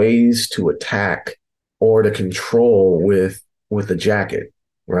many ways to attack or to control with the jacket,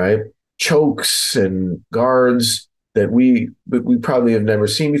 right? Chokes and guards that we probably have never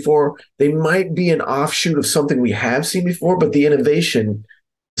seen before. They might be an offshoot of something we have seen before, but the innovation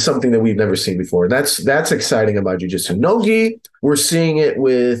is something that we've never seen before. That's exciting about jujitsu. No gi, we're seeing it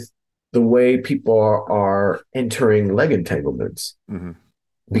with the way people are entering leg entanglements hmm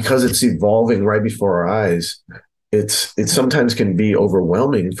because it's evolving right before our eyes. It sometimes can be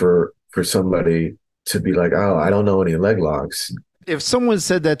overwhelming for somebody to be like, oh, I don't know any leg locks. If someone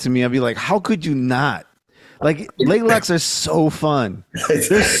said that to me, I'd be like, how could you not? Like leg locks are so fun.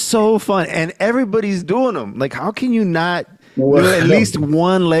 They're so fun, and everybody's doing them. Like, how can you not do at Well, least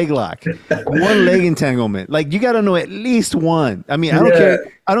one leg lock, one leg entanglement? Like, you got to know at least one. I mean, I don't yeah, care.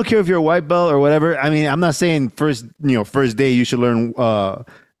 I don't care if you're a white belt or whatever. I mean, I'm not saying first day you should learn,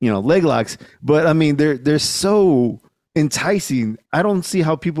 leg locks, but I mean, they're so enticing. I don't see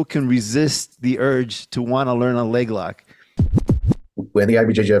how people can resist the urge to want to learn a leg lock. when the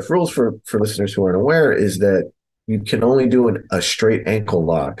IBJJF rules for listeners who aren't aware is that you can only do a straight ankle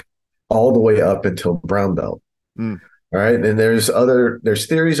lock all the way up until brown belt. Mm, All right. And there's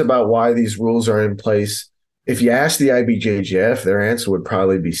theories about why these rules are in place. If you ask the IBJJF, their answer would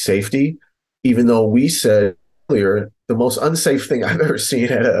probably be safety, even though we said earlier the most unsafe thing I've ever seen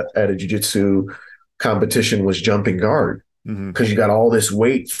at a jiu-jitsu competition was jumping guard hmm because you got all this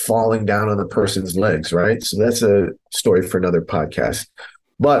weight falling down on the person's legs, right? So that's a story for another podcast.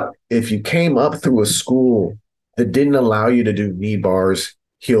 But if you came up through a school that didn't allow you to do knee bars,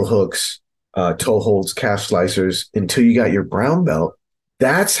 heel hooks, toe holds, calf slicers until you got your brown belt,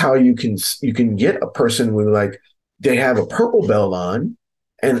 that's how you can get a person with like they have a purple belt on,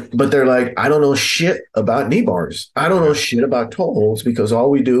 and but they're like, I don't know shit about knee bars. I don't know Yeah. shit about toe holds because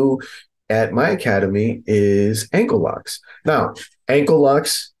all we do at my academy is ankle locks. Now, ankle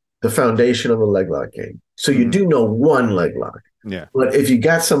locks, the foundation of a leg lock game. So you hmm do know one leg lock. Yeah. But if you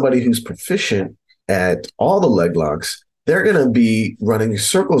got somebody who's proficient at all the leg locks, they're going to be running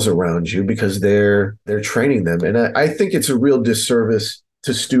circles around you because they're training them. And I think it's a real disservice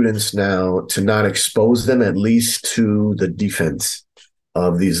to students now to not expose them at least to the defense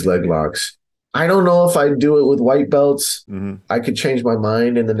of these leg locks. I don't know if I do it with white belts. hmm I could change my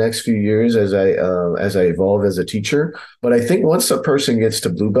mind in the next few years as I evolve as a teacher. But I think once a person gets to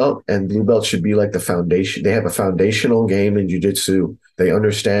blue belt, and blue belt should be like the foundation. They have a foundational game in jujitsu. They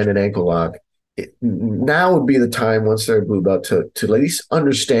understand an ankle lock. now would be the time once they're a blue belt to at least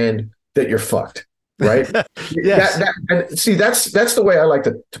understand that you're fucked, right? Yes. And see, that's the way I like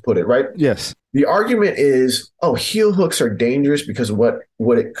to put it, right? Yes. The argument is, oh, heel hooks are dangerous because of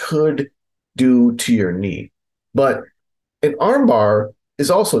what it could do to your knee. But an armbar is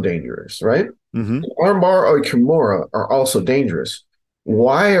also dangerous, right? Mm-hmm. An armbar or a kimura are also dangerous.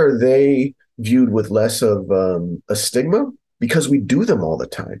 Why are they viewed with less of a stigma? Because we do them all the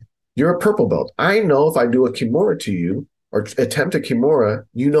time. You're a purple belt. I know if I do a kimura to you or attempt a kimura,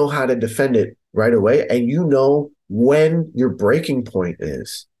 you know how to defend it right away, and you know when your breaking point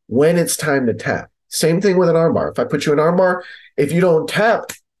is, when it's time to tap. Same thing with an armbar. If I put you in armbar, if you don't tap,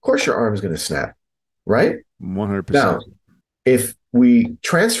 of course your arm's going to snap, right? 100%. Now, if we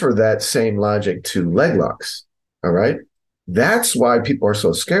transfer that same logic to leg locks, all right, that's why people are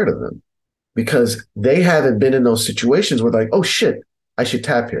so scared of them, because they haven't been in those situations where like, oh shit, I should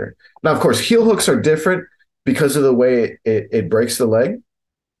tap here. Now, of course, heel hooks are different because of the way it breaks the leg.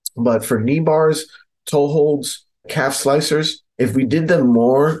 But for knee bars, toe holds, calf slicers, if we did them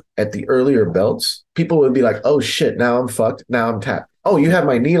more at the earlier belts, people would be like, oh shit, now I'm fucked. Now I'm tapped. Oh, you have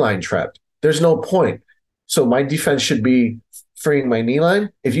my knee line trapped. There's no point. So my defense should be freeing my knee line.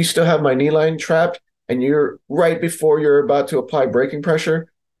 If you still have my knee line trapped and you're right before you're about to apply braking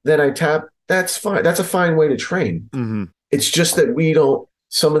pressure, then I tap. That's fine. That's a fine way to train. Mm-hmm. It's just that we don't,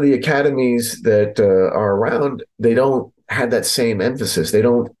 some of the academies that are around, they don't have that same emphasis. They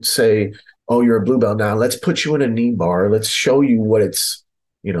don't say, oh, you're a blue belt now. Let's put you in a knee bar. Let's show you what it's,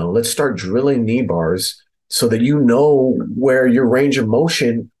 let's start drilling knee bars so that you know where your range of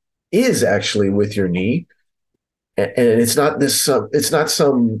motion is actually with your knee. And it's not it's not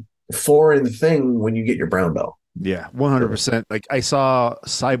some foreign thing when you get your brown belt. Yeah, 100%. Like I saw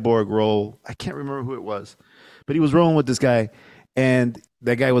Cyborg roll. I can't remember who it was, but he was rolling with this guy, and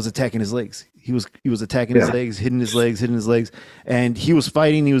that guy was attacking his legs. He was attacking his legs, hitting his legs, and he was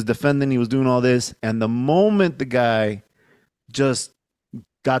fighting. He was defending. He was doing all this, and the moment the guy just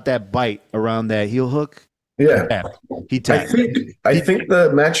got that bite around that heel hook, he tapped. I think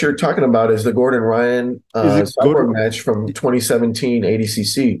the match you're talking about is the Gordon Ryan Cyborg match from 2017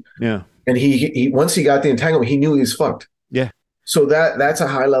 ADCC. Yeah. And he once he got the entanglement, he knew he was fucked. Yeah. So that's a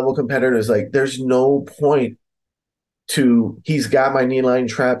high level competitor. Is like, there's no point to, he's got my knee line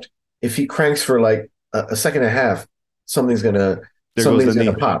trapped. If he cranks for like a second and a half, something's gonna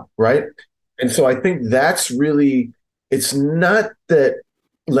pop, right? And so I think that's really, it's not that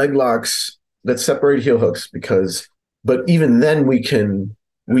leg locks that separate heel hooks, but even then we can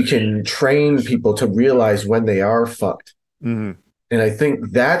train people to realize when they are fucked. Mm-hmm. And I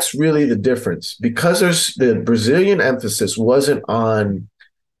think that's really the difference, because the Brazilian emphasis wasn't on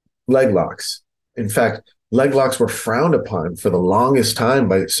leg locks. In fact, leg locks were frowned upon for the longest time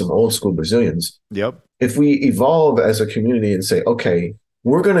by some old school Brazilians. Yep. If we evolve as a community and say, okay,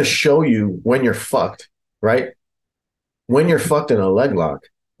 we're going to show you when you're fucked, right? When you're fucked in a leg lock,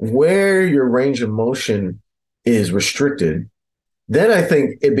 where your range of motion is restricted, then I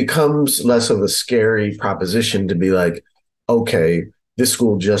think it becomes less of a scary proposition to be like, okay, this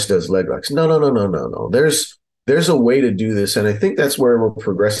school just does leg locks. No. There's a way to do this. And I think that's where we're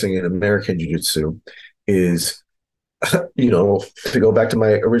progressing in American Jiu-Jitsu is, to go back to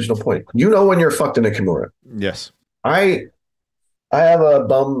my original point, when you're fucked in a kimura. Yes. I have a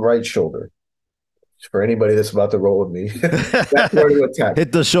bum right shoulder. For anybody that's about to roll with me, that's where to attack.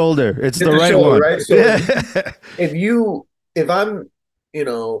 Hit the shoulder. It's the right one. Right? So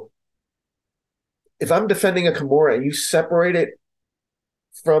if I'm defending a kimura and you separate it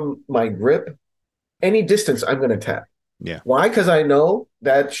from my grip, any distance, I'm going to tap. Yeah. Why? Because I know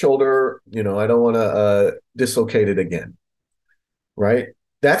that shoulder, I don't want to dislocate it again. Right?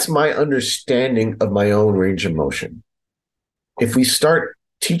 That's my understanding of my own range of motion. If we start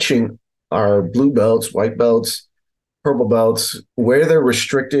teaching our blue belts, white belts, purple belts, where they're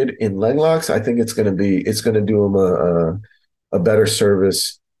restricted in leg locks, I think it's going to do them a better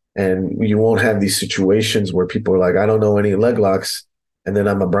service. And you won't have these situations where people are like, I don't know any leg locks, and then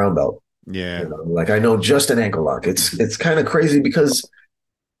I'm a brown belt. Yeah. Like I know just an ankle lock. It's kind of crazy because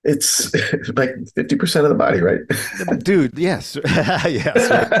it's like 50% of the body, right? Dude, yes.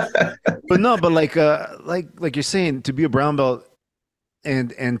 Yes. But no, but like you're saying, to be a brown belt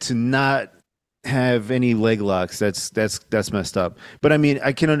and to not have any leg locks, that's messed up. But I mean,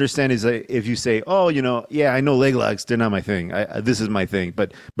 I can understand is if you say, oh, I know leg locks, they're not my thing. This is my thing.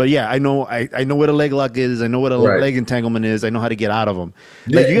 But yeah, I know what a leg lock is. I know what a leg entanglement is. I know how to get out of them.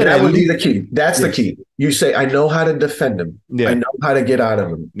 Like, that would be the key. That's the key. You say, I know how to defend them. Yeah. I know how to get out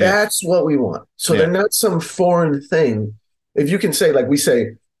of them. Yeah. That's what we want. So they're not some foreign thing. If you can say, like we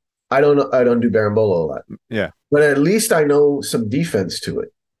say, I don't do Berimbolo a lot, Yeah, but at least I know some defense to it.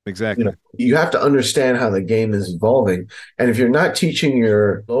 You know, exactly. you have to understand how the game is evolving. And if you're not teaching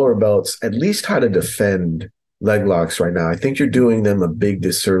your lower belts at least how to defend leg locks right now, I think you're doing them a big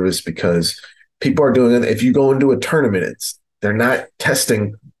disservice because people are doing it. If you go into a tournament, they're not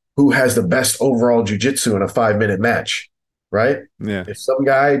testing who has the best overall jujitsu in a 5 minute match, right? Yeah, If some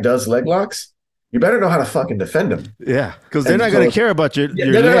guy does leg locks, you better know how to fucking defend him. yeah, because they're And not going to so care about yeah,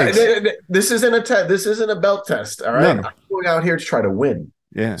 your legs. this isn't a test. This isn't a belt test. All right. No. I'm going out here to try to win.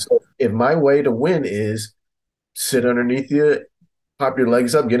 Yeah. So if my way to win is sit underneath you, pop your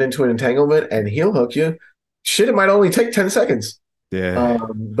legs up, get into an entanglement, and heel hook you, shit, it might only take 10 seconds. Yeah.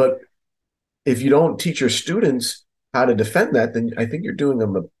 But if you don't teach your students how to defend that, then I think you're doing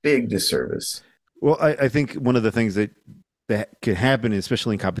them a big disservice. Well, I think one of the things that can happen,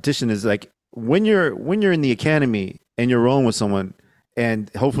 especially in competition, is like when you're in the academy and you're rolling with someone, and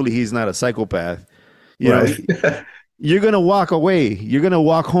hopefully he's not a psychopath. You know, Right. you're gonna walk away. You're gonna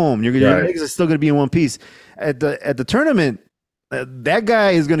walk home. Your Right. legs are still gonna be in one piece. At the tournament, that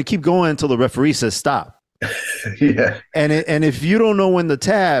guy is gonna keep going until the referee says stop. Yeah. And if you don't know when to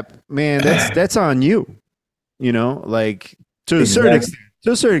tap, man, that's on you. You know, like to a certain Exactly. extent.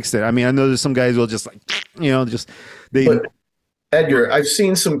 To a certain extent. I mean, I know there's some guys who will just like, just they. But Edgar, I've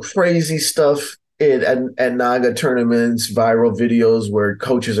seen some crazy stuff at Naga tournaments, viral videos where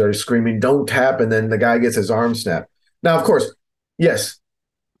coaches are screaming, "Don't tap," and then the guy gets his arm snapped. Now, of course, yes,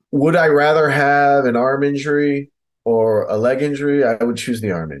 would I rather have an arm injury or a leg injury? I would choose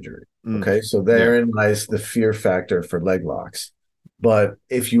the arm injury. Okay, so Yeah. therein lies the fear factor for leg locks. But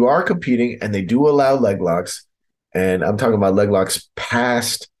if you are competing and they do allow leg locks, and I'm talking about leg locks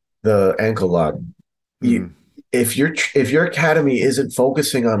past the ankle lock, you, Mm. if your academy isn't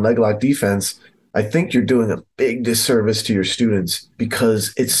focusing on leg lock defense, I think you're doing a big disservice to your students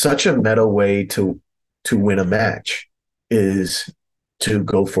because it's such a meta way to win a match is to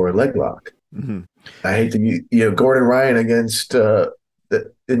go for a leg lock. Mm-hmm. I hate to Gordon Ryan against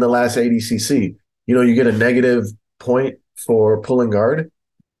in the last ADCC. You get a negative point for pulling guard.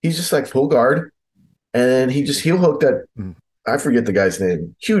 He's just like full guard, and he just heel hooked that. Mm-hmm. I forget the guy's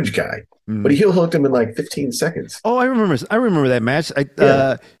name. Huge guy, Mm-hmm. but he heel hooked him in like 15 seconds. Oh, I remember. I remember that match.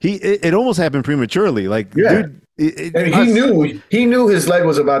 Yeah. It almost happened prematurely. Like, Yeah. dude, And he knew his leg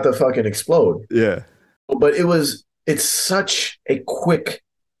was about to fucking explode. Yeah. But it's such a quick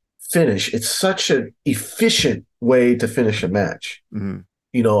finish. It's such an efficient way to finish a match. Mm-hmm.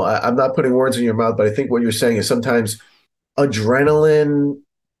 I'm not putting words in your mouth, but I think what you're saying is sometimes adrenaline,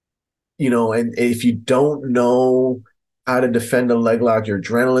 and if you don't know how to defend a leg lock, your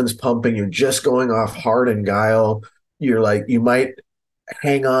adrenaline's pumping, you're just going off heart and guile. You're like, you might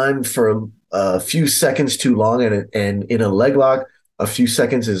hang on for a few seconds too long, and in a leg lock, a few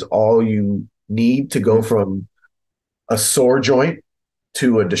seconds is all you need to go from a sore joint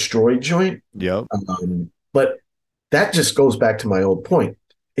to a destroyed joint. Yep. But that just goes back to my old point.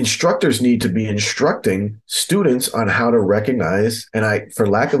 Instructors need to be instructing students on how to recognize, and for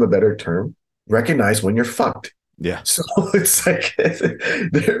lack of a better term, recognize when you're fucked. Yeah. So it's like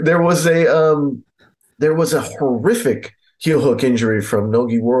there was a horrific heel hook injury from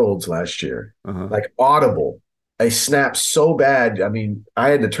Nogi Worlds last year, like audible. I snapped so bad. I mean, I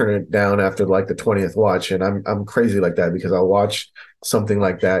had to turn it down after like the 20th watch, and I'm crazy like that because I'll watch something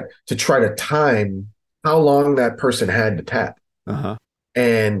like that to try to time how long that person had to tap.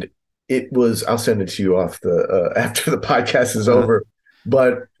 And I'll send it to you off the after the podcast is over.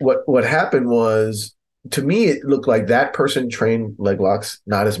 But what happened was, to me, it looked like that person trained leg locks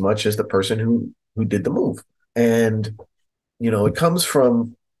not as much as the person who did the move. And it comes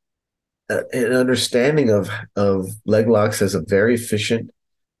from an understanding of leg locks as a very efficient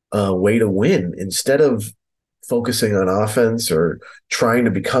way to win. Instead of focusing on offense or trying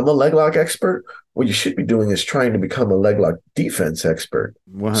to become a leg lock expert, what you should be doing is trying to become a leg lock defense expert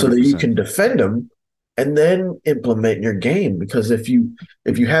 100%. so that you can defend them and then implement your game. Because if you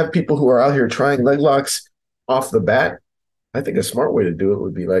have people who are out here trying leg locks off the bat, I think a smart way to do it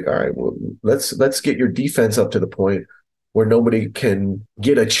would be like, all right, well, let's get your defense up to the point where nobody can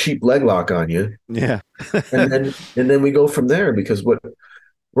get a cheap leg lock on you. Yeah. and then we go from there, because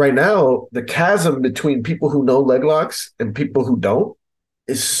right now, the chasm between people who know leg locks and people who don't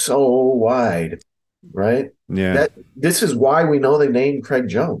is so wide, right? Yeah. This is why we know they named Craig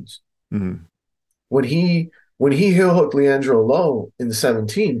Jones. Mm-hmm. When he heel hooked Leandro Lowe in the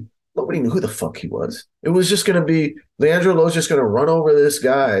 17, nobody knew who the fuck he was. It was just going to be Leandro Lowe's just going to run over this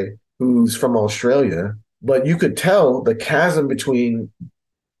guy who's from Australia. But you could tell the chasm between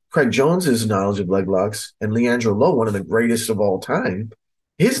Craig Jones's knowledge of leg locks and Leandro Lowe, one of the greatest of all time.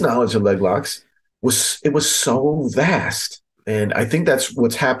 his knowledge of leg locks was so vast. And I think that's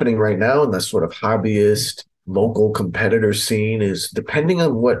what's happening right now in that sort of hobbyist local competitor scene is depending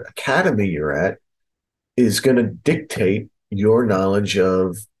on what academy you're at is going to dictate your knowledge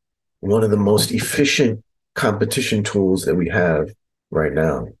of one of the most efficient competition tools that we have right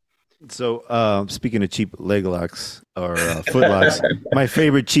now. So, speaking of cheap leg locks or foot locks, my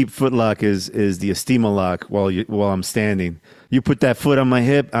favorite cheap foot lock is the Estima lock while I'm standing. You put that foot on my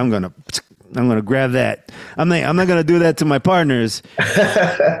hip, I'm gonna grab that. I'm not gonna do that to my partners.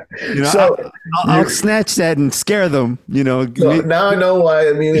 You know, So I'll snatch that and scare them. You know, so now I know why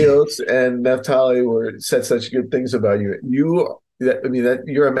Emilios and Naftali said such good things about you. That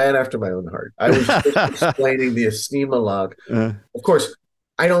you're a man after my own heart. I was just explaining the Estima lock. Of course,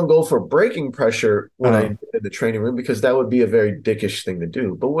 I don't go for breaking pressure when I in the training room because that would be a very dickish thing to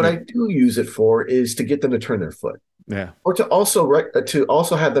do. But what I do use it for is to get them to turn their foot. Yeah. Or to also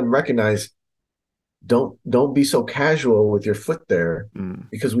have them recognize don't be so casual with your foot there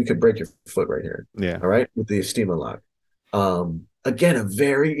because we could break your foot right here. Yeah. All right. With the Estima lock. Again, a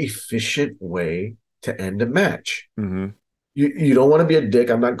very efficient way to end a match. Mm-hmm. You don't want to be a dick.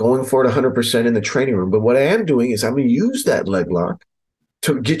 I'm not going for it 100% in the training room. But what I am doing is I'm going to use that leg lock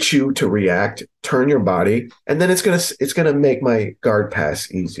to get you to react, turn your body, and then it's gonna make my guard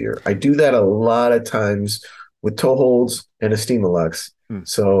pass easier. I do that a lot of times with toe holds and Estima locks.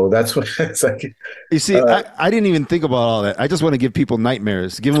 So that's what it's like. You see, I didn't even think about all that. I just want to give people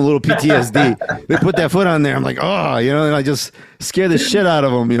nightmares, give them a little PTSD. They put that foot on there. I'm like, oh, you know, and I just scare the shit out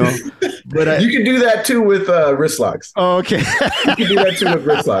of them, you know. But you can do that too with wrist locks. Oh, okay. You can do that too with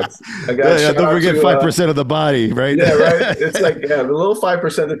wrist locks. Don't forget 5% of the body, right? Yeah, right. It's like the little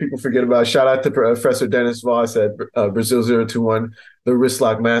 5% that people forget about. Shout out to Professor Dennis Voss at Brazil 021, the wrist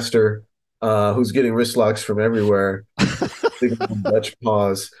lock master, who's getting wrist locks from everywhere. Dutch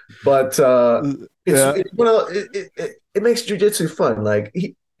pause, but it makes jiu-jitsu fun. Like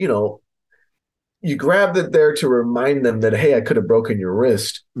you grabbed it there to remind them that hey, I could have broken your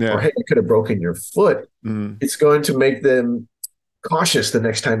wrist, or hey, I could have broken your foot. It's going to make them cautious the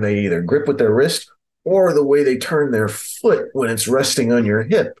next time they either grip with their wrist or the way they turn their foot when it's resting on your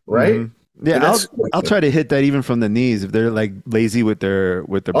hip, right? Yeah, I'll try to hit that even from the knees if they're like lazy with their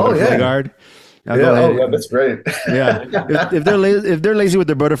butterfly guard. That's great. Yeah, if they're lazy with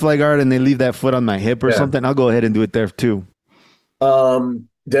their butterfly guard and they leave that foot on my hip or something, I'll go ahead and do it there too. De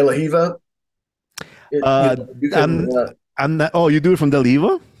La Hiva. I'm not. Oh, you do it from De La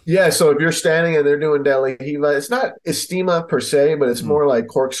Hiva? Yeah. So if you're standing and they're doing De La Hiva, it's not Estima per se, but it's more like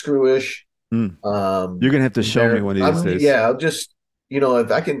corkscrew-ish. You're gonna have to show me one of these days. Yeah, I'll just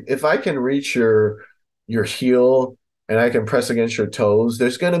if I can reach your heel and I can press against your toes,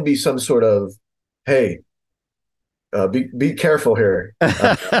 there's gonna be some sort of hey, be careful here.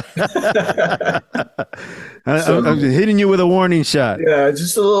 I'm hitting you with a warning shot. Yeah,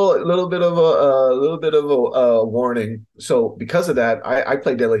 just a little bit of a warning. So because of that, I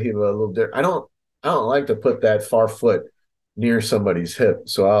play De La Hiva a little different. I don't like to put that far foot near somebody's hip,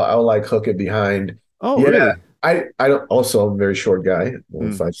 so I'll like hook it behind. Oh, yeah, really? I don't. Also, I'm a very short guy,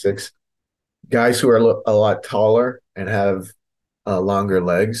 5'6". Guys who are a lot taller and have longer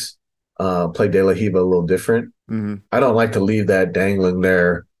legs play De La Hiva a little different. I don't like to leave that dangling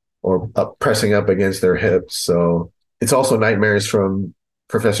there or pressing up against their hips. So it's also nightmares from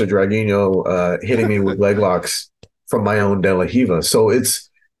Professor Draguino hitting me with leg locks from my own De La Hiva. So it's,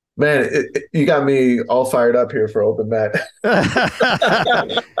 man, you got me all fired up here for open mat.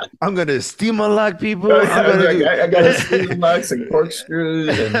 I'm going to Estima lock people. I got Estima locks and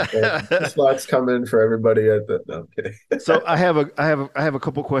corkscrews and slots coming for everybody at the. No, I'm kidding. So I have a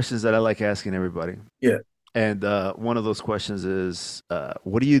couple questions that I like asking everybody. Yeah. And one of those questions is,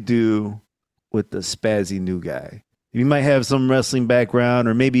 what do you do with the spazzy new guy? You might have some wrestling background,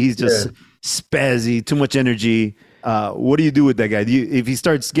 or maybe he's just spazzy, too much energy. What do you do with that guy? If he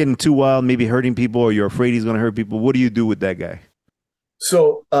starts getting too wild, maybe hurting people, or you're afraid he's going to hurt people, what do you do with that guy?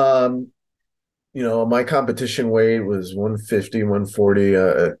 So, my competition weight was 150, 140,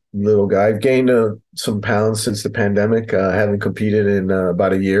 a little guy. I've gained some pounds since the pandemic. I haven't competed in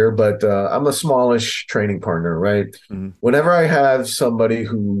about a year, but I'm a smallish training partner, right? Whenever I have somebody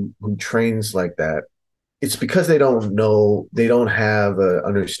who trains like that, it's because they don't have an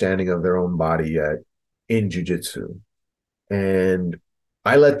understanding of their own body yet in jiu-jitsu. And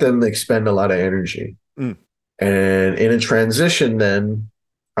I let them expend a lot of energy. And in a transition, then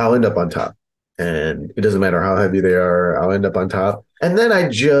I'll end up on top. And it doesn't matter how heavy they are, I'll end up on top. And then I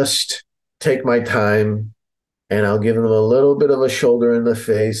just take my time and I'll give them a little bit of a shoulder in the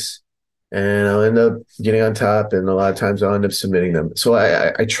face. and I'll end up getting on top, and a lot of times I'll end up submitting them. So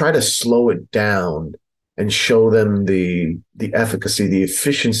I try to slow it down and show them the efficacy, the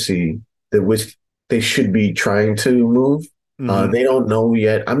efficiency that which they should be trying to move. Hmm. They don't know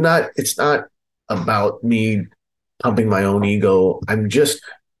yet. I'm not. It's not about me pumping my own ego. I'm just,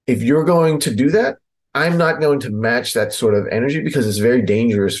 if you're going to do that, I'm not going to match that sort of energy because it's very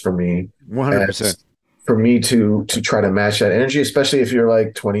dangerous for me 100%. as for me to try to match that energy, especially if you're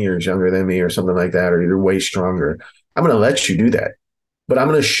like 20 years younger than me or something like that, or you're way stronger. I'm going to let you do that, but I'm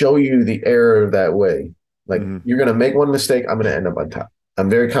going to show you the error of that way. Like Hmm. you're going to make one mistake, I'm going to end up on top. I'm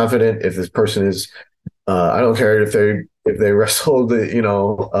very confident if this person is, I don't care if they wrestled,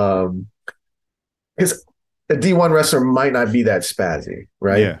 because a D1 wrestler might not be that spazzy,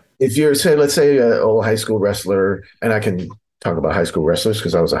 right? Yeah, If you're say, let's say, an old high school wrestler, and I can talk about high school wrestlers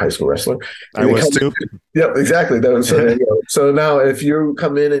because I was a high school wrestler, I and they was come too. in, yep, exactly. So there you go. So now, if you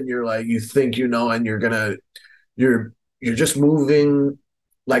come in and you're like, you think you know, and you're just moving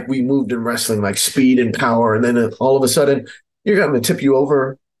like we moved in wrestling, like speed and power, and then all of a sudden you're going to tip you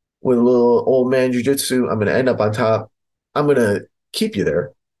over with a little old man jujitsu. I'm going to end up on top. I'm going to keep you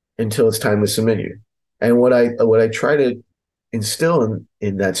there until it's time to submit you. And what I try to instill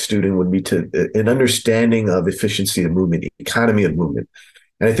in that student would be to an understanding of efficiency of movement, economy of movement.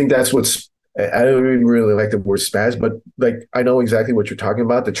 And I think that's what's, I don't even really like the word spaz, but like I know exactly what you're talking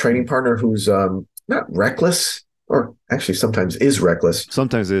about. The training partner who's not reckless, or actually sometimes is reckless,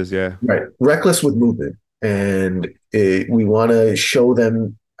 Sometimes it is, yeah. right? Reckless with movement. And we want to show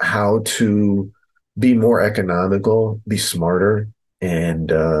them how to be more economical, be smarter,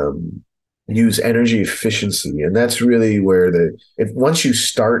 and use energy efficiency. And that's really where if once you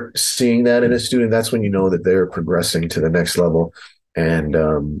start seeing that in a student, that's when you know that they're progressing to the next level. And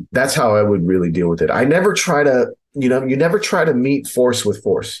that's how I would really deal with it. I never try to, you never try to meet force with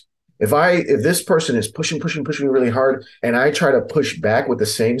force. If this person is pushing really hard, and I try to push back with the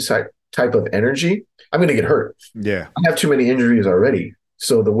same type of energy, I'm going to get hurt. Yeah. I have too many injuries already.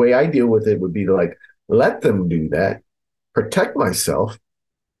 So the way I deal with it would be to like let them do that, protect myself.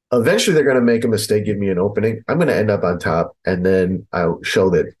 Eventually, they're going to make a mistake, give me an opening. I'm going to end up on top, and then I'll show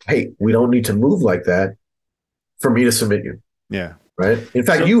that, hey, we don't need to move like that for me to submit you. Yeah. Right. In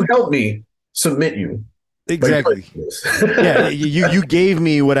fact, So you helped me submit you. exactly. Yeah, you gave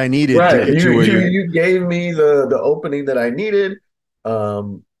me what I needed to Right. get you You where you you. you gave me the opening that I needed.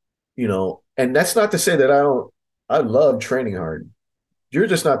 Um, and that's not to say that I love training hard. You're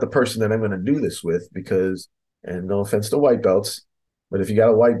just not the person that I'm going to do this with because, and no offense to white belts, but if you got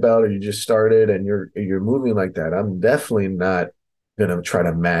a white belt or you just started and you're moving like that, I'm definitely not going to try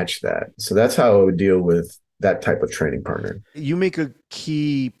to match that. So that's how I would deal with that type of training partner. You make a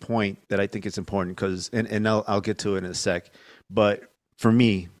key point that I think is important because, and I'll get to it in a sec. But for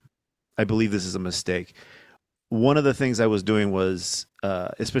me, I believe this is a mistake. One of the things I was doing was,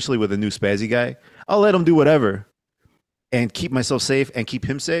 especially with a new spazzy guy, I'll let him do whatever and keep myself safe and keep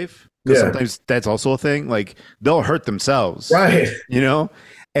him safe. Because Yeah. sometimes that's also a thing. Like they'll hurt themselves, Right. you know?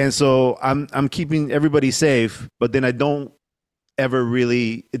 And so I'm keeping everybody safe, but then I don't ever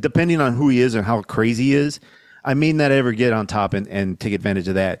really, depending on who he is and how crazy he is, I may not ever get on top and take advantage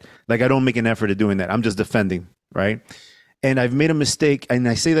of that. Like I don't make an effort of doing that. I'm just defending, right? And I've made a mistake, and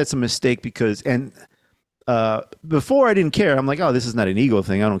I say that's a mistake because, and before I didn't care. I'm like, oh, this is not an ego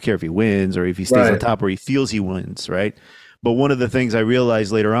thing. I don't care if he wins or if he stays on Right. top or he feels he wins, right? But one of the things I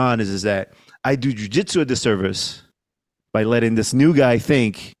realized later on is that I do jujitsu a disservice by letting this new guy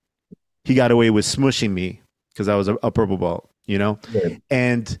think he got away with smushing me because I was a purple belt, you know? Yeah.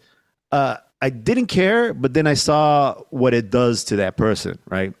 And I didn't care, but then I saw what it does to that person,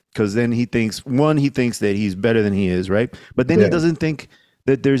 right? Because then he thinks, one, he thinks that he's better than he is, right? But then he Yeah. doesn't think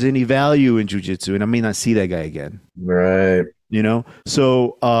that there's any value in jujitsu, and I may not see that guy again, Right. you know?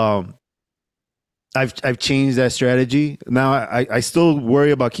 So I've changed that strategy. Now I still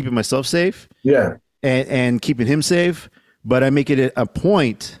worry about keeping myself safe Yeah. and keeping him safe, but I make it a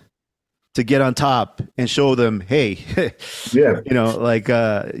point to get on top and show them, hey, Yeah. like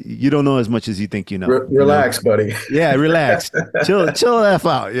you don't know as much as you think you know. Relax, buddy. Yeah, relax, chill the f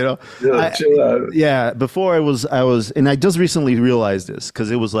out. Yeah, chill out. Yeah. Before I was, and I just recently realized this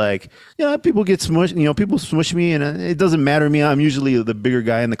because it was like, yeah, people get smushed. People smush me, and it doesn't matter to me. I'm usually the bigger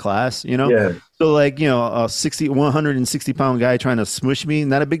guy in the class. Yeah. So like, a 160 pound guy trying to smush me,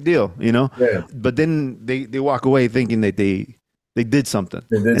 not a big deal. Yeah. But then they walk away thinking that they did something.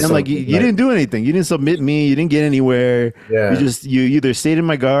 They did And I'm like, something, you right. didn't do anything. You didn't submit me. You didn't get anywhere. Yeah. You either stayed in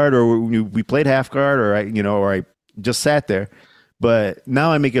my guard or we played half guard or I just sat there. But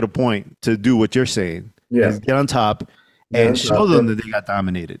now I make it a point to do what you're saying. Yeah. Is get on top and Yeah, show them that they got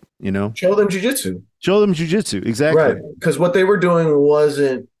dominated, you know? show them jujitsu. Show them jujitsu. Exactly. Right. Because what they were doing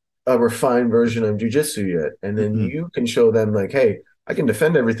wasn't a refined version of jujitsu yet. And then Mm-mm. you can show them, like, hey, I can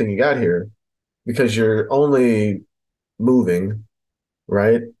defend everything you got here because you're only moving,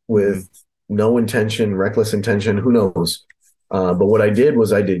 right? Mm-mm. With no intention, reckless intention, who knows? But what I did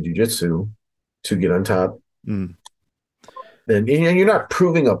was I did jujitsu to get on top. Mm. And you're not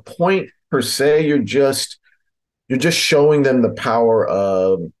proving a point per se. You're just showing them the power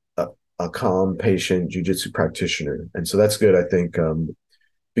of a calm, patient jujitsu practitioner. And so that's good, I think,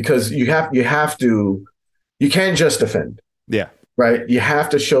 because you can't just defend, Yeah. right? You have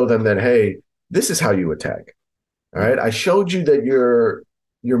to show them that, hey, this is how you attack. All Mm. right. I showed you that your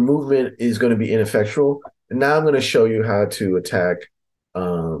movement is going to be ineffectual. And now I'm going to show you how to attack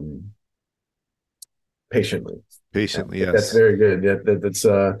um, patiently. I Patiently, think that's yes. very good. That's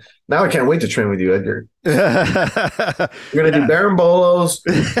now I can't wait to train with you, Edgar. We're gonna do Yeah. Barambolos,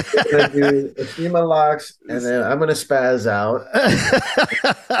 we're gonna do Eshima locks, and then I'm gonna spaz out.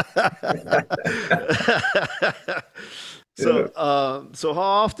 Yeah. So how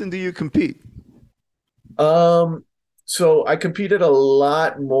often do you compete? Um, so I competed a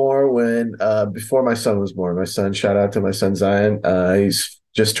lot more when before my son was born. My son, shout out to my son Zion. He's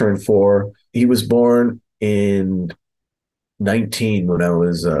just turned 4. He was born in 19 when I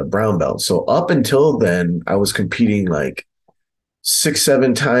was brown belt. So up until then, I was competing like 6,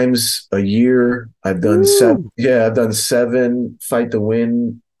 7 times a year. I've done seven. Woo. Yeah, I've done 7 fight to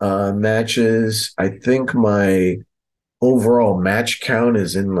win matches. I think my overall match count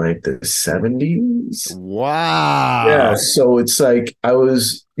is in like the 70s. Yeah, Wow. so it's like I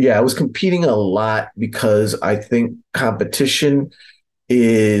was competing a lot because I think competition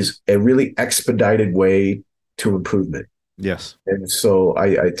is a really expedited way to improvement. Yes. And so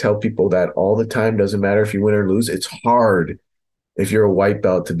I tell people that all the time. Doesn't matter if you win or lose. It's hard if you're a white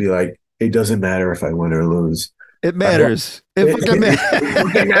belt to be like, it doesn't matter if I win or lose. It I, matters. It fucking it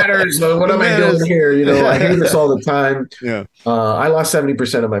fucking matters. matters. So what It am I doing matters. here? I hear this all the time. Yeah. I lost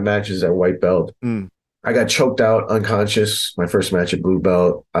 70% of my matches at white belt. Mm. I got choked out unconscious my first match at blue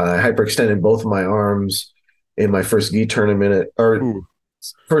belt. I hyperextended both of my arms in my first gi tournament or Ooh.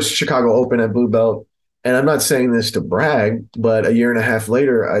 first Chicago Open at blue belt. And I'm not saying this to brag, but a year and a half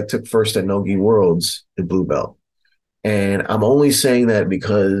later, I took first at No Gi Worlds at blue belt. And I'm only saying that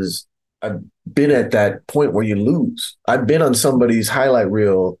because I've been at that point where you lose. I've been on somebody's highlight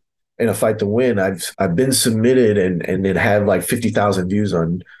reel in a fight to win. I've been submitted and it had like 50,000 views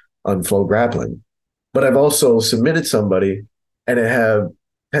on Flow Grappling. But I've also submitted somebody and it had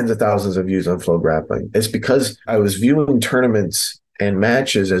tens of thousands of views on Flow Grappling. It's because I was viewing tournaments and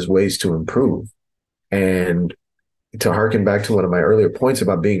matches as ways to improve. And to harken back to one of my earlier points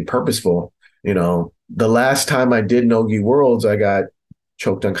about being purposeful, the last time I did No Gi Worlds, I got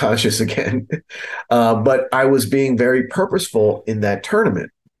choked unconscious again. But I was being very purposeful in that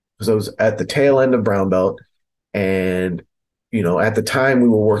tournament because I was at the tail end of brown belt. And, at the time we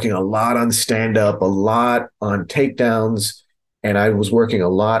were working a lot on stand up, a lot on takedowns, and I was working a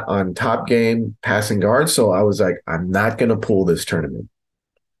lot on top game, passing guard. So I was like, I'm not going to pull this tournament.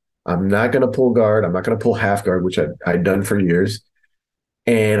 I'm not going to pull guard. I'm not going to pull half guard, which I'd done for years.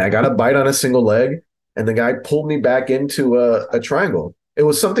 And I got a bite on a single leg, and the guy pulled me back into a triangle. It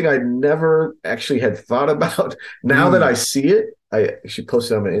was something I never actually had thought about. Now that I Mm. see it, I actually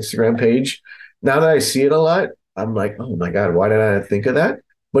posted on my Instagram page. Now that I see it a lot, I'm like, oh my God, why did I not think of that?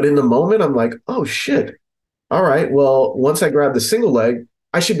 But in the moment, I'm like, oh shit. All right. Well, once I grab the single leg,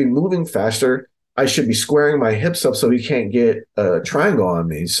 I should be moving faster. I should be squaring my hips up so he can't get a triangle on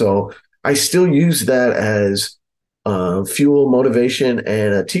me. So I still use that as fuel, motivation,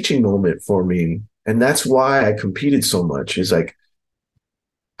 and a teaching moment for me. And that's why I competed so much. Is like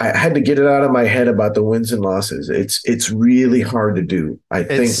I had to get it out of my head about the wins and losses. It's really hard to do. I It's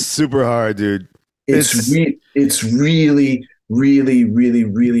think super hard, dude. it's really, really, really,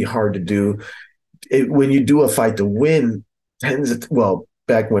 really hard to do. When you do a fight to win,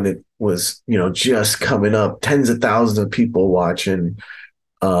 back when it was, just coming up, tens of thousands of people watching,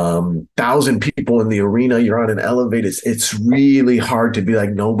 1,000 people in the arena, you're on an elevator. It's really hard to be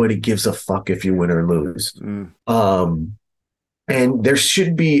like, nobody gives a fuck if you win or lose. Mm. And there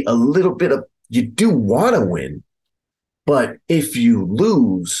should be a little bit of, you do want to win, but if you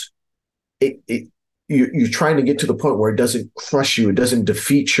lose, you're trying to get to the point where it doesn't crush you. It doesn't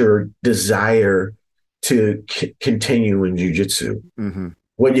defeat your desire to continue in jujitsu. Mm-hmm.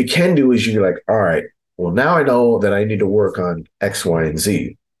 What you can do is you're like, all right, well, now I know that I need to work on X, Y, and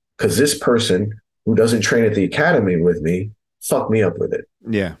Z because this person who doesn't train at the academy with me fucked me up with it.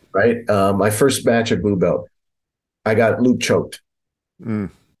 Yeah. Right. My first match at blue belt, I got loop choked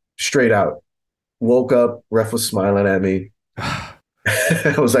straight out. Woke up, ref was smiling at me.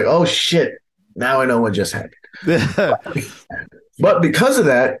 I was like, oh shit, now I know what just happened. But because of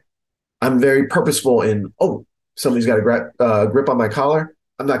that, I'm very purposeful in, oh, somebody's got a grip on my collar.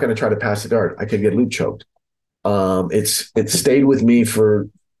 I'm not going to try to pass the guard. I could get loop choked. It's stayed with me for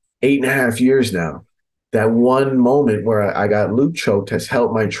 8.5 years now. That one moment where I got loop choked has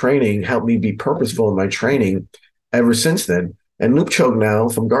helped my training, helped me be purposeful in my training ever since then. And loop choke now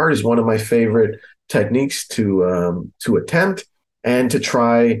from guard is one of my favorite techniques to attempt and to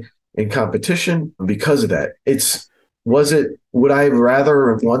try in competition because of that. Would I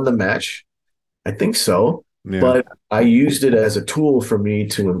rather have won the match? I think so, but I used it as a tool for me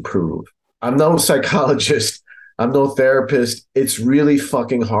to improve. I'm no psychologist. I'm no therapist. It's really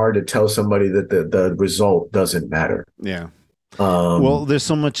fucking hard to tell somebody that the result doesn't matter. Yeah. Well, there's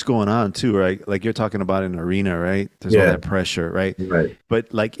so much going on too, right? Like you're talking about an arena, right? There's all that pressure, right? Right.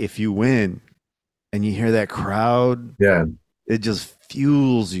 But like if you win and you hear that crowd, yeah, it just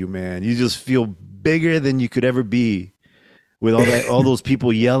fuels you, man. You just feel bigger than you could ever be with all those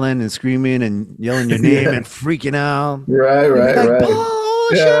people yelling and screaming and yelling your name and freaking out. Right. Like,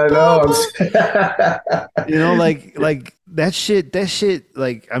 yeah, no, like that shit.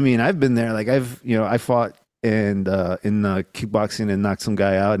 Like, I mean, I've been there. Like I fought and in kickboxing and knocked some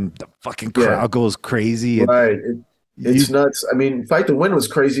guy out and the fucking crowd goes crazy. Right. It's nuts. I mean, Fight to Win was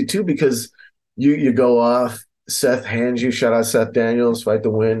crazy too, because you go off, Seth hands you, shout out Seth Daniels, Fight to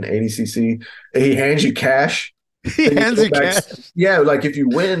Win, ADCC. He hands you cash. He hands you cash. Yeah, like if you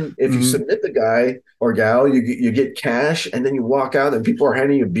win, if you submit the guy or gal, you get cash, and then you walk out and people are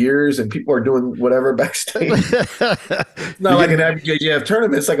handing you beers and people are doing whatever backstage. It's not like an BJJ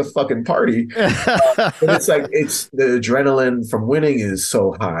tournament; it's like a fucking party. But it's like the adrenaline from winning is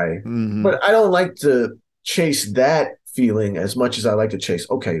so high. But I don't like to chase that feeling as much as I like to chase,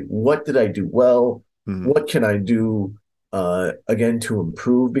 okay, what did I do well? What can I do again to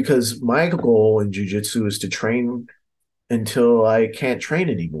improve? Because my goal in jiu-jitsu is to train until I can't train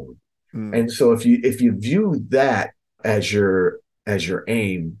anymore. And so if you view that as your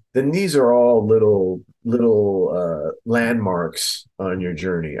aim, then these are all little landmarks on your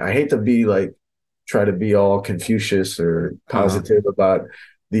journey. I hate to try to be all Confucius or positive about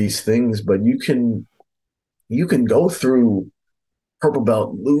these things, but you can go through purple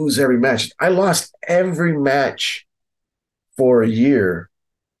belt, lose every match. I lost every match for a year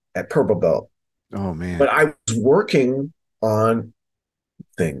at purple belt. Oh man. But I was working on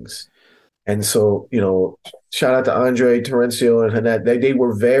things. And so, shout out to Andre, Terencio, and Hanet. They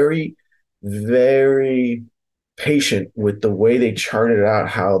were very, very patient with the way they charted out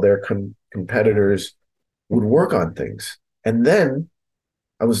how their competitors would work on things. And then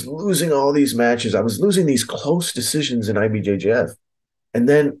I was losing all these matches. I was losing these close decisions in IBJJF. And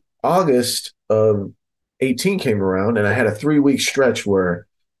then August of 18 came around, and I had a 3-week stretch where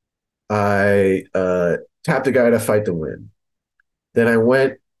I tapped a guy to Fight to Win. Then I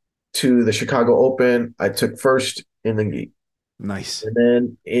went to the Chicago Open. I took first in the gi. Nice. And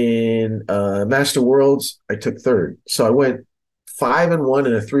then in Master Worlds, I took third. So I went 5-1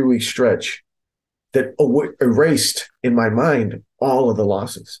 in a 3-week stretch that erased in my mind all of the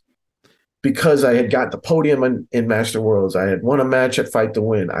losses. Because I had got the podium in Master Worlds. I had won a match at Fight to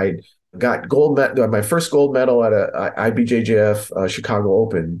Win. I got my first gold medal at a IBJJF Chicago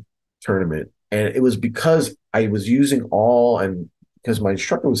Open tournament. And it was because I was using and because my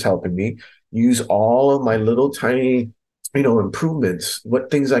instructor was helping me use all of my little tiny, improvements, what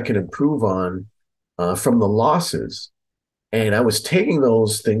things I can improve on from the losses. And I was taking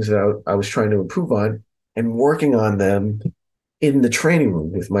those things that I was trying to improve on and working on them in the training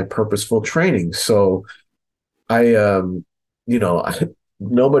room with my purposeful training. So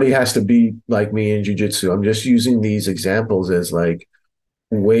nobody has to be like me in jiu-jitsu. I'm just using these examples as like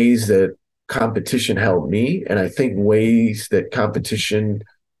ways that competition helped me. And I think ways that competition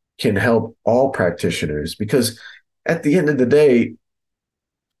can help all practitioners, because at the end of the day,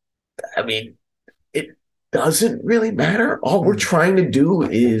 I mean, it doesn't really matter. All we're trying to do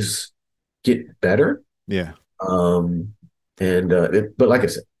is get better. Yeah. But like I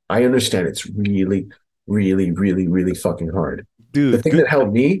said, I understand it's really, really, really, really fucking hard. Dude, the thing that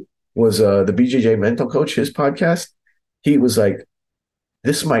helped me was the BJJ mental coach, his podcast. He was like,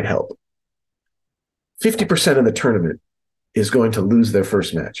 this might help. 50% of the tournament is going to lose their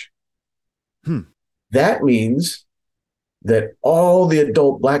first match. That means that all the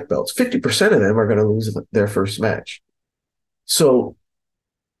adult black belts, 50% of them are going to lose their first match. So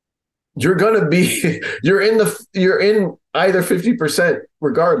you're in either 50%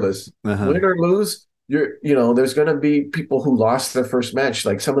 regardless, win or lose, there's going to be people who lost their first match.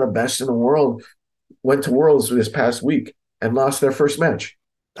 Like some of the best in the world went to Worlds this past week and lost their first match.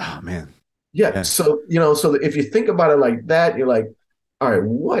 Oh man. Yeah. Yeah. So, so if you think about it like that, you're like, all right,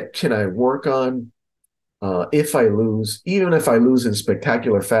 what can I work on if I lose, even if I lose in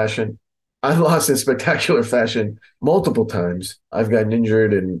spectacular fashion? I lost in spectacular fashion multiple times. I've gotten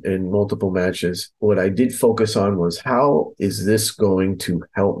injured in multiple matches. What I did focus on was how is this going to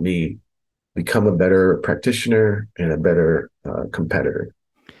help me become a better practitioner and a better competitor?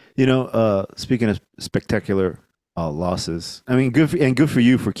 Speaking of spectacular losses, I mean, good for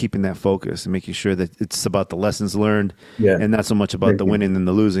you for keeping that focus and making sure that it's about the lessons learned, Yeah. and not so much about Thank the you. winning and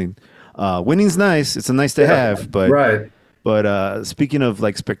the losing. Winning's nice; it's a nice to Yeah. have, but Right. speaking of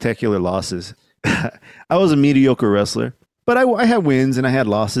like spectacular losses, I was a mediocre wrestler, but I had wins and I had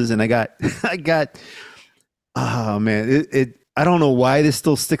losses, and I got I got. Oh man, it I don't know why this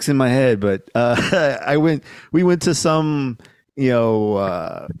still sticks in my head, but we went to some you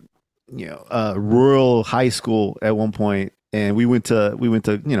know. Rural high school at one point, and we went to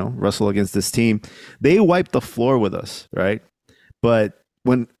wrestle against this team. They wiped the floor with us, right? But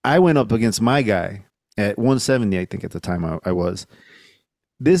when I went up against my guy at 170, I think at the time I was,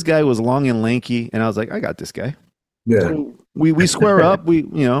 this guy was long and lanky, and I was like, I got this guy. Yeah. So we square up,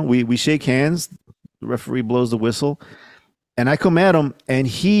 we shake hands. The referee blows the whistle, and I come at him, and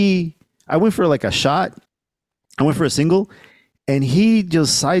I went for like a shot. I went for a single, and he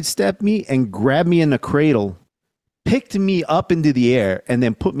just sidestepped me and grabbed me in the cradle, picked me up into the air, and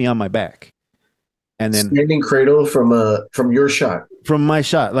then put me on my back. And then Standing cradle from your shot. from my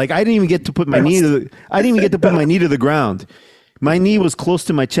shot, like I didn't even get to put my knee I didn't even get to put my knee to the ground. My knee was close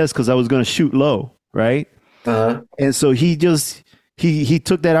to my chest because I was going to shoot low, right? Uh-huh. And so he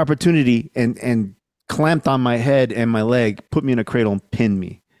took that opportunity and clamped on my head and my leg, put me in a cradle, and pinned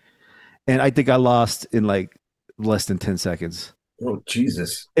me. And I think I lost in like less than 10 seconds. Oh,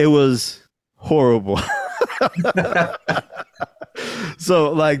 Jesus. It was horrible.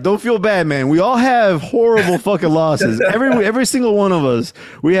 So like, don't feel bad, man. We all have horrible fucking losses. Every single one of us,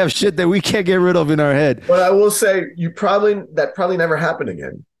 we have shit that we can't get rid of in our head. But I will say that probably never happened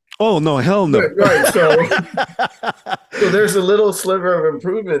again. Oh no, hell no. Right. So there's a little sliver of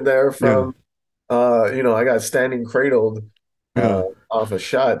improvement there from I got standing cradled Yeah. off a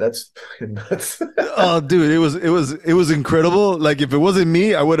shot. That's fucking nuts. Oh, dude, it was incredible. Like if it wasn't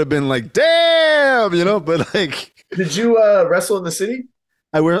me, I would have been like, damn, But like, Did you wrestle in the city?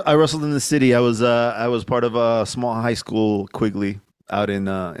 I wrestled in the city. I was part of a small high school, Quigley, out in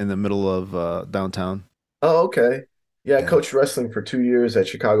the middle of downtown. Oh, okay. Yeah, I Yeah. coached wrestling for 2 years at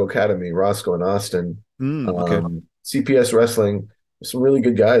Chicago Academy, Roscoe and Austin. Okay. CPS wrestling, some really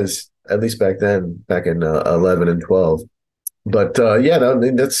good guys, at least back then, back in 11 and 12. But yeah, no, I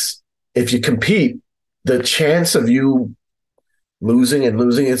mean, that's if you compete, the chance of you losing and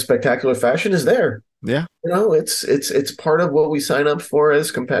losing in spectacular fashion is there. Yeah. It's part of what we sign up for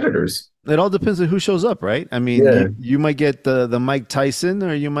as competitors. It all depends on who shows up, right? I mean, Yeah. you might get the Mike Tyson,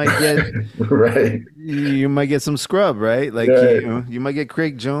 or you might get Right. you might get some scrub, right? Like Right. you might get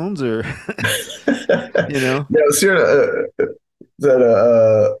Craig Jones, or Yeah, I was here at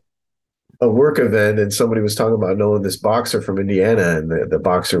a work event, and somebody was talking about knowing this boxer from Indiana, and the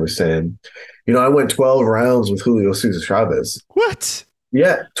boxer was saying, I went 12 rounds with Julio Cesar Chavez. What?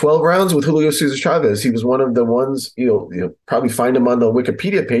 Yeah, 12 rounds with Julio Cesar Chavez. He was one of the ones, probably find him on the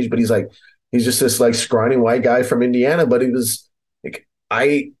Wikipedia page, but he's just this like scrawny white guy from Indiana, but he was like,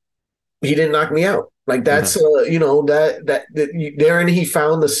 he didn't knock me out. Like that's, therein he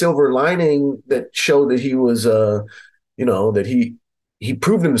found the silver lining that showed that he was, that he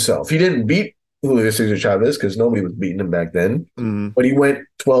proved himself. He didn't beat Julio Cesar Chavez because nobody was beating him back then, but he went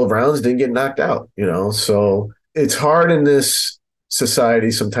 12 rounds, didn't get knocked out, so it's hard in this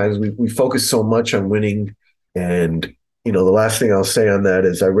society. Sometimes we focus so much on winning. And, the last thing I'll say on that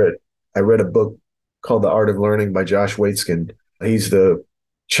is I read a book called The Art of Learning by Josh Waitzkin. He's the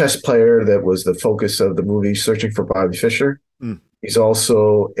chess player that was the focus of the movie Searching for Bobby Fischer. He's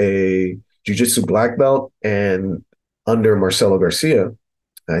also a jiu-jitsu black belt and under Marcelo Garcia.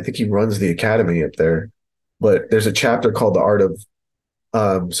 I think he runs the academy up there. But there's a chapter called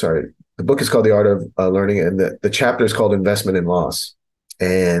the book is called The Art of Learning, and the chapter is called Investment in Loss,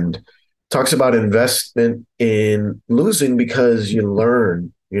 and talks about investment in losing because you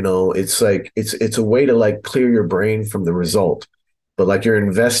learn. It's like it's a way to like clear your brain from the result, but like you're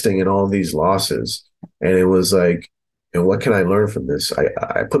investing in all these losses, and it was like, what can I learn from this?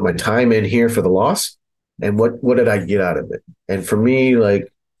 I put my time in here for the loss, and what did I get out of it? And for me,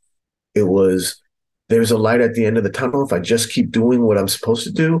 like it was, there's a light at the end of the tunnel if I just keep doing what I'm supposed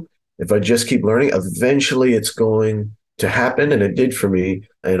to do. if I just keep learning, eventually it's going to happen. And it did for me,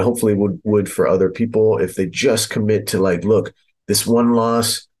 and hopefully would for other people if they just commit to like, look, this one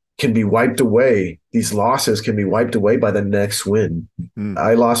loss can be wiped away. These losses can be wiped away by the next win. Mm.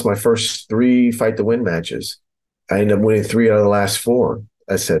 I lost my first 3 fight to win matches. I ended up winning 3 out of the last 4.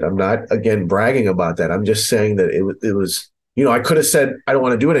 I said, I'm not again bragging about that. I'm just saying that it was, I could have said I don't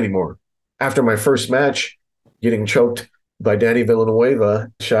want to do it anymore. After my first match, getting choked by Danny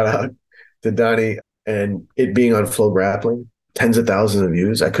Villanueva, shout out to Donnie, and it being on Flow Grappling, tens of thousands of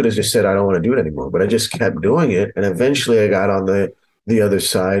views. I could have just said I don't want to do it anymore, but I just kept doing it, and eventually I got on the other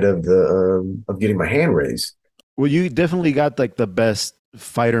side of the of getting my hand raised. Well, you definitely got like the best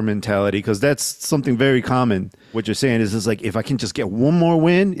fighter mentality, because that's something very common. What you're saying is like, if I can just get one more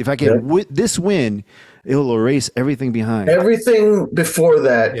win, if I get this win, it'll erase everything behind. Everything before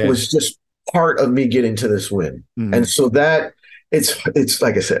that was just part of me getting to this win. Mm-hmm. And so that it's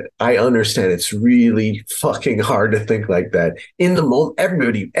like I said, I understand it's really fucking hard to think like that. In the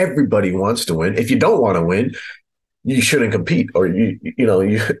moment, everybody wants to win. If you don't want to win, you shouldn't compete, or you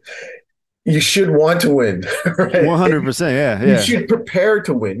should want to win. Right? 100%. Yeah. You should prepare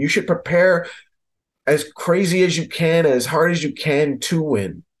to win. You should prepare as crazy as you can, as hard as you can to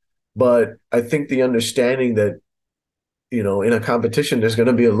win. But I think the understanding that, in a competition, there's going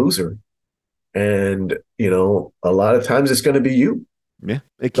to be a loser. And, a lot of times it's going to be you. Yeah,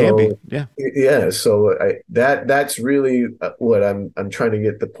 it can be. Yeah. Yeah. So that's really what I'm trying to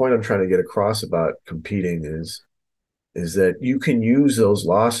get. The point I'm trying to get across about competing is that you can use those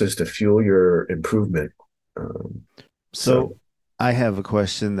losses to fuel your improvement. So I have a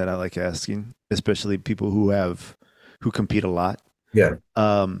question that I like asking, especially people who compete a lot. Yeah.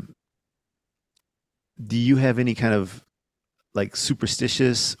 Do you have any kind of like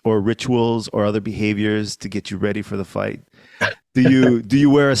superstitious or rituals or other behaviors to get you ready for the fight? Do you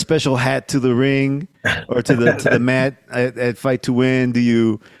wear a special hat to the ring or to the mat at Fight to Win? Do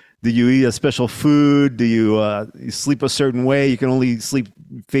you eat a special food? Do you sleep a certain way? You can only sleep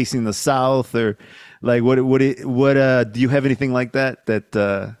facing the south, or like what do you have anything like that?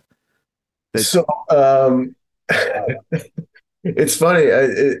 So it's funny.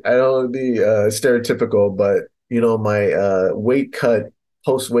 I don't want to be stereotypical, but my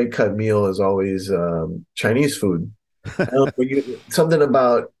post weight cut meal is always Chinese food. Something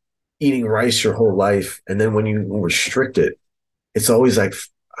about eating rice your whole life, and then when you restrict it, it's always like,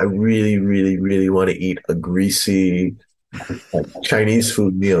 I really, really, really want to eat a greasy Chinese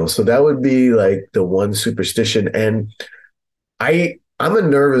food meal. So that would be like the one superstition. And I'm a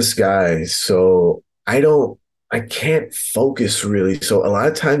nervous guy, so I can't focus really. So a lot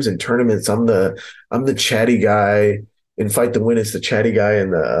of times in tournaments, I'm the chatty guy. In Fight to Win, it's the chatty guy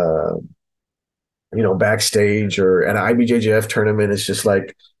in the backstage, or at an IBJJF tournament, it's just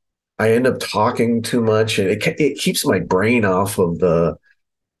like I end up talking too much, and it keeps my brain off of the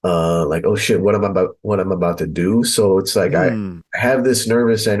like, oh shit, what I'm about to do. So it's like I have this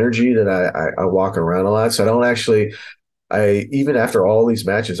nervous energy that I walk around a lot. So I don't actually. Even after all these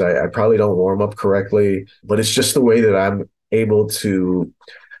matches, I probably don't warm up correctly, but it's just the way that I'm able to,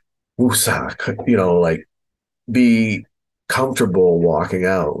 like be comfortable walking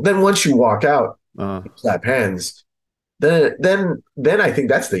out. Then once you walk out, slap hands, then I think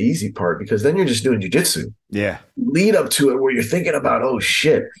that's the easy part, because then you're just doing jujitsu. Yeah. Lead up to it where you're thinking about, oh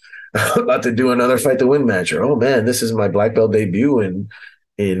shit, I'm about to do another Fight to Win match, or oh man, this is my black belt debut in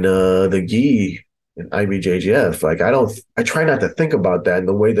the gi. In IBJJF, like I try not to think about that. And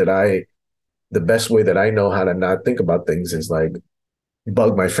the best way that I know how to not think about things is like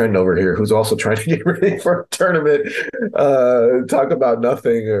bug my friend over here who's also trying to get ready for a tournament, talk about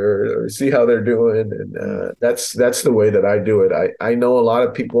nothing or see how they're doing. And that's the way that I do it. I know a lot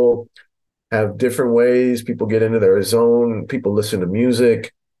of people have different ways. People get into their zone. People listen to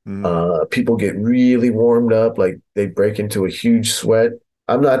music. People get really warmed up, like they break into a huge sweat.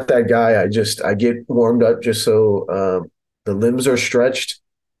 I'm not that guy. I get warmed up just so the limbs are stretched.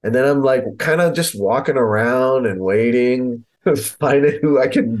 And then I'm like kind of just walking around and waiting, finding who I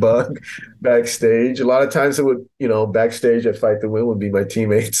can bug backstage. A lot of times it would, backstage at Fight to Win would be my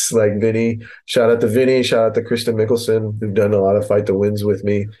teammates like Vinny. Shout out to Vinny. Shout out to Kristen Mickelson, who've done a lot of Fight to Wins with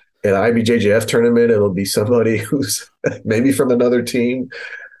me. In an IBJJF tournament, it'll be somebody who's maybe from another team.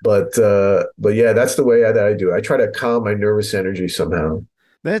 But yeah, that's the way that I do it. I try to calm my nervous energy somehow.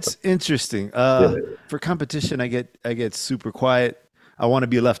 That's interesting. For competition, I get super quiet. I want to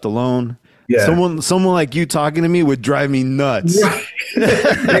be left alone. Yeah. Someone like you talking to me would drive me nuts.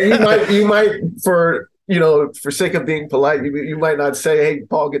 Right. You might for for sake of being polite, you might not say, "Hey,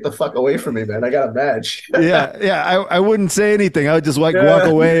 Paul, get the fuck away from me, man. I got a match." Yeah. I wouldn't say anything. I would just like walk Yeah,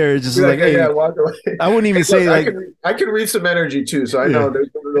 away or just be like, like, "Hey, yeah, hey, walk away." I wouldn't Hey, even look, say like, I can read some energy too, so I yeah. know there's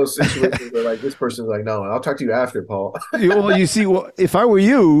one of those situations where like this person's like, "No, I'll talk to you after, Paul." Well, you see, well, if I were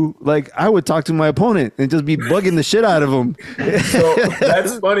you, like I would talk to my opponent and just be bugging the shit out of him. So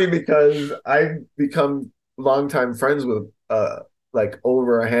that's funny because I've become longtime friends with like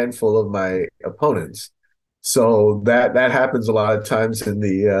over a handful of my opponents. So that happens a lot of times in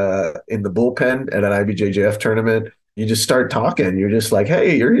the bullpen at an IBJJF tournament. You just start talking. You're just like,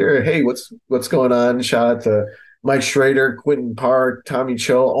 "Hey, you're here. Hey, what's going on?" Shout out to Mike Schrader, Quentin Park, Tommy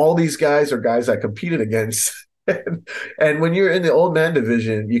Cho. All these guys are guys I competed against. And when you're in the old man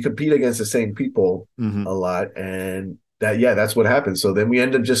division, you compete against the same people Hmm. a lot, and that's what happens. So then we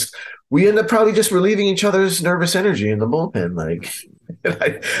end up probably just relieving each other's nervous energy in the bullpen.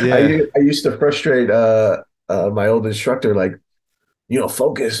 Like Yeah. I used to frustrate my old instructor, like,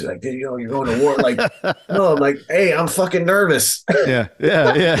 focus, like, you're going to war. Like, no, I'm like, hey, I'm fucking nervous. Yeah.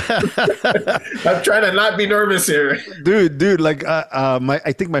 Yeah. I'm trying to not be nervous here. Dude, like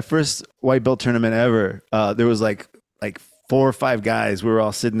I think my first white belt tournament ever, there was like 4 or 5 guys. We were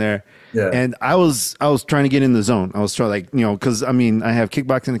all sitting there, Yeah, and I was trying to get in the zone. I was trying, like, because I mean, I have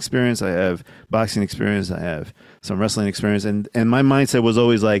kickboxing experience, I have boxing experience, I have some wrestling experience, and my mindset was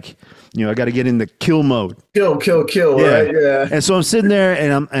always like, I got to get in the kill mode. kill, Yeah. right? Yeah, And so I'm sitting there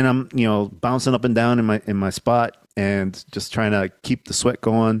and I'm bouncing up and down in my spot and just trying to keep the sweat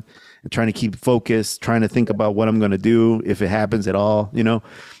going and trying to keep focused, trying to think about what I'm going to do if it happens at all.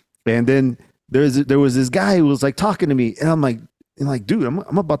 And then there was this guy who was like talking to me and I'm like, dude,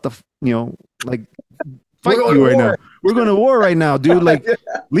 I'm about to, like we're fight going you to right now. war. We're going to war right now, dude. Like,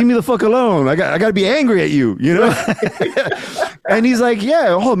 leave me the fuck alone. I got to be angry at you. And he's like, yeah,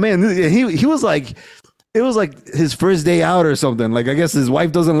 oh man. He was like, it was like his first day out or something. Like, I guess his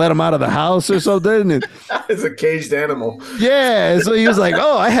wife doesn't let him out of the house or something. And It's a caged animal. yeah, so he was like,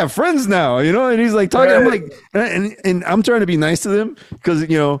 oh, I have friends now, and he's like talking. I'm like, and I'm trying to be nice to them because,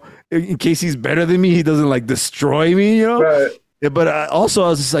 in case he's better than me, he doesn't like destroy me. Right. Yeah, but also I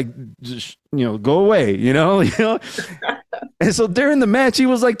was just like, go away, And so during the match, he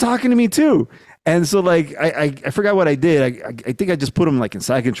was like talking to me too. And so like I forgot what I did. I think I just put him like in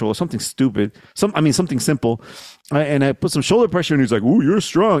side control or something stupid. Something simple. And I put some shoulder pressure and he's like, "Ooh, you're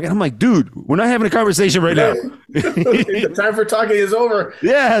strong." And I'm like, "Dude, we're not having a conversation right now." The time for talking is over.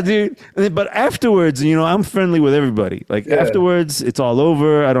 Yeah, dude. But afterwards, I'm friendly with everybody. Like Yeah. afterwards, it's all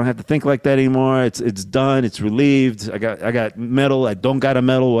over. I don't have to think like that anymore. It's done. It's relieved. I got medal. I don't got a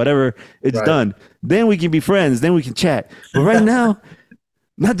medal. Whatever. It's Right. done. Then we can be friends. Then we can chat. But right now,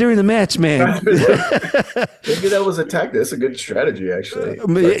 not during the match, man. Maybe that was a tactic. That's a good strategy, actually.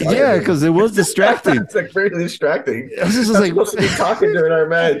 Yeah, because it was distracting. It's like very distracting. I was just I'm like, supposed to be talking during our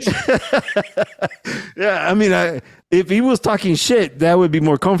match. yeah, I mean, if he was talking shit, that would be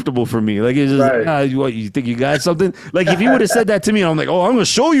more comfortable for me. Like, it's just, Right. what, you think you got something? Like, if he would have said that to me, I'm like, oh, I'm going to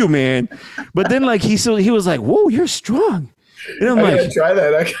show you, man. But then, like, he was like, whoa, you're strong. And I'm I like, gotta try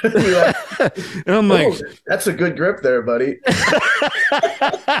that. I gotta be like, and I'm like, that's a good grip there, buddy.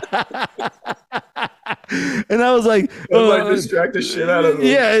 and I was like, That might distract the shit out of him.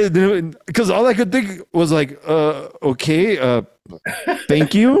 yeah, because all I could think was like, okay,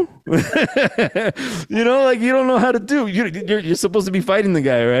 thank you. Like you don't know how to do. You're supposed to be fighting the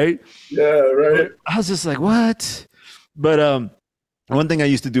guy, right? Yeah, right. I was just like, what? But one thing I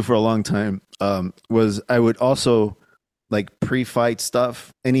used to do for a long time was I would also like pre-fight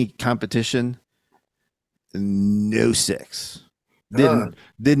stuff, any competition, no sex. Didn't,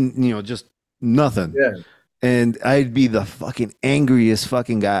 just nothing. Yeah, And I'd be the fucking angriest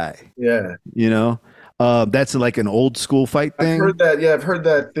fucking guy, yeah. That's like an old school fight I've thing. heard that. Yeah, I've heard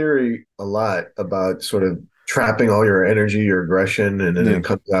that theory a lot about sort of trapping all your energy, your aggression, and then Yeah. it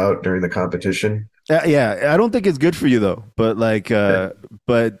comes out during the competition. Yeah, I don't think it's good for you though. But like,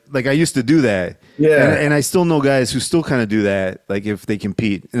 I used to do that. Yeah. And I still know guys who still kind of do that, like if they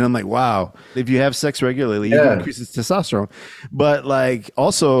compete. And I'm like, wow, if you have sex regularly, you can increase testosterone. But like,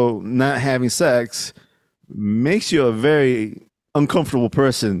 also not having sex makes you a very uncomfortable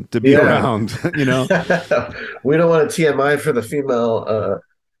person to be around. We don't want a TMI for the female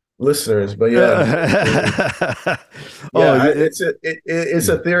listeners, but it's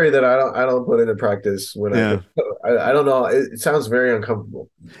a theory that I don't put into practice when I don't know. It sounds very uncomfortable.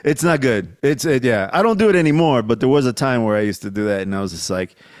 It's not good. I don't do it anymore, but there was a time where I used to do that, and I was just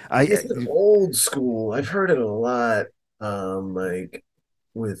like, It's old school. I've heard it a lot, like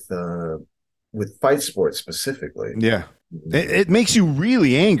with fight sports specifically. Yeah. It makes you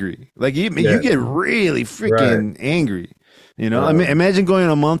really angry. Like you Yeah, get really right. freaking angry. I mean, Um, imagine going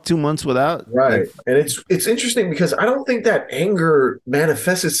a month, 2 months without. Like, right. And it's interesting because I don't think that anger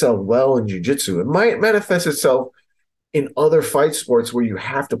manifests itself well in jiu-jitsu. It might manifest itself in other fight sports where you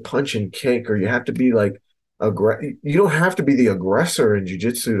have to punch and kick or you have to be like you don't have to be the aggressor in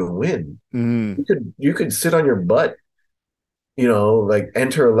jiu-jitsu to win. mm, You could sit on your butt, like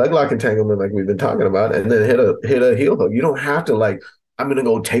enter a leg lock entanglement like we've been talking about, and then hit a heel hook. You don't have to like, I'm gonna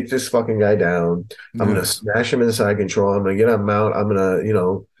go take this fucking guy down. I'm yeah, gonna smash him inside control. I'm gonna get him out. I'm gonna,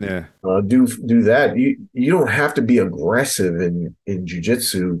 yeah, do that. You don't have to be aggressive in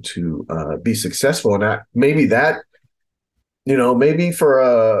jujitsu to be successful. And maybe for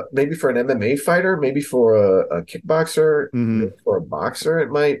an MMA fighter, maybe for a kickboxer, maybe hmm for a boxer, it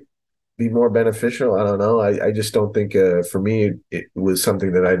might be more beneficial. I don't know. I just don't think for me it was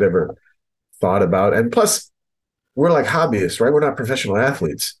something that I'd ever thought about. And plus, we're like hobbyists, right? We're not professional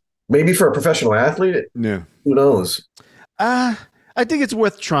athletes. Maybe for a professional athlete, yeah. who knows? Uh, I think it's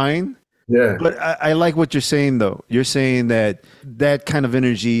worth trying. Yeah. But I like what you're saying, though. You're saying that that kind of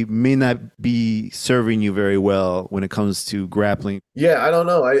energy may not be serving you very well when it comes to grappling. Yeah, I don't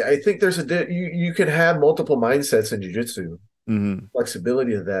know. I think you can have multiple mindsets in jiu-jitsu. Hmm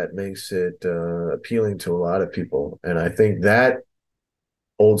Flexibility of that makes it appealing to a lot of people. And I think that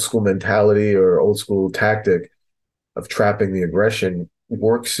old school mentality or old school tactic of trapping the aggression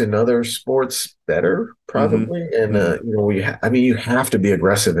works in other sports better, hmm probably. And hmm I mean, you have to be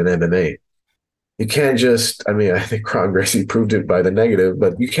aggressive in MMA. You can't just. I mean, I think Ron Gracie proved it by the negative,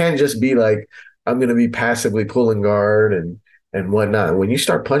 but you can't just be like, I'm going to be passively pulling guard and whatnot. When you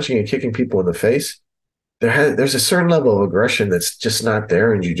start punching and kicking people in the face, there's a certain level of aggression that's just not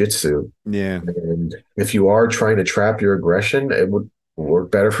there in jiu-jitsu. Yeah. And if you are trying to trap your aggression, it would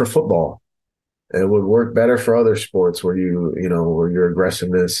work better for football. It would work better for other sports where where your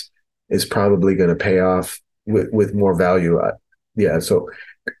aggressiveness is probably going to pay off with more value. Yeah, so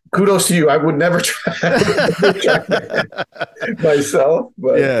kudos to you. I would never try, I would never try that myself,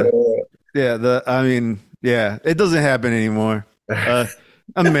 but Yeah. Yeah. I mean, yeah, it doesn't happen anymore. Uh,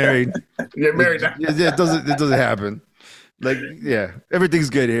 I'm married. you're It, married now. it doesn't happen. Like, yeah, everything's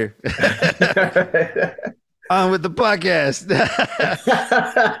good here. On with the podcast.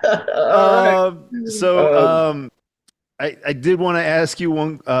 All right. So Um, I did want to ask you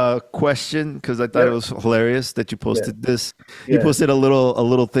one question because I thought it yep. was hilarious that you Yeah. posted this. You Yeah. posted a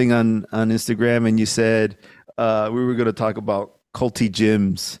little thing on Instagram, and you said we were going to talk about culty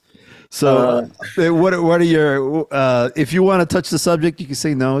gyms. So, Uh, what are your if you want to touch the subject, you can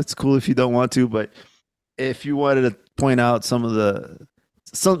say no. It's cool if you don't want to, but if you wanted to point out some of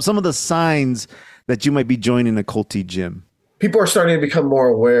the signs that you might be joining a culty gym. People are starting to become more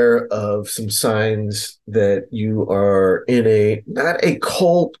aware of some signs that you are in not a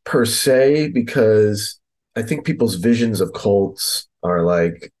cult per se, because I think people's visions of cults are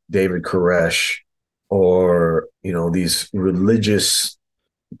like David Koresh or, these religious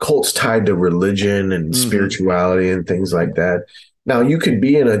cults tied to religion and Hmm spirituality and things like that. Now, you could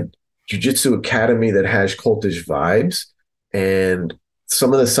be in a jujitsu academy that has cultish vibes, and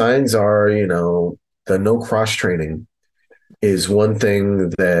some of the signs are, the no cross training is one thing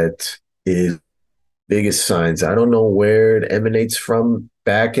that is biggest signs. I don't know where it emanates from.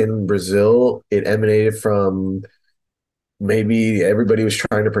 Back in Brazil, it emanated from maybe everybody was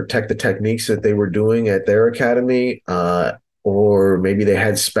trying to protect the techniques that they were doing at their academy, or maybe they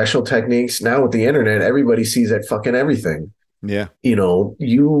had special techniques. Now with the internet, everybody sees that fucking everything. Yeah.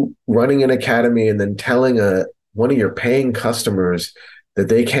 You running an academy and then telling one of your paying customers that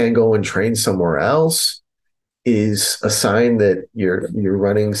they can't go and train somewhere else is a sign that you're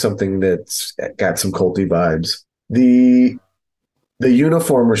running something that's got some culty vibes. The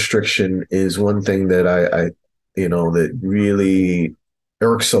uniform restriction is one thing that that really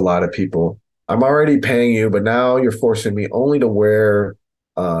irks a lot of people. I'm already paying you, but now you're forcing me only to wear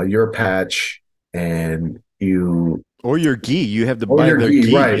your patch and you Or your gi. You have to or buy your their gi,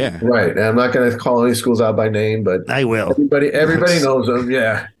 gi. right? Yeah. Right. And I'm not going to call any schools out by name, but I will. everybody knows them.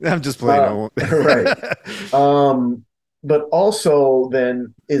 Yeah. I'm just playing. I won't. Right. Um, but also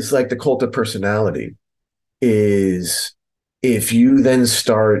then is like the cult of personality is if you then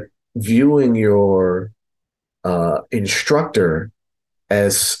start viewing your instructor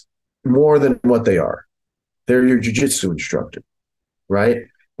as more than what they are. They're your jujitsu instructor, right?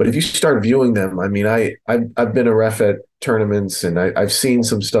 But if you start viewing them, I mean, I've been a ref at tournaments and I've seen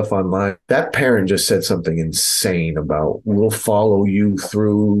some stuff online. That parent just said something insane about "we'll follow you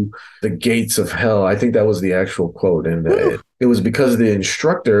through the gates of hell." I think that was the actual quote, and it was because the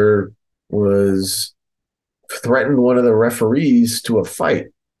instructor was threatened one of the referees to a fight.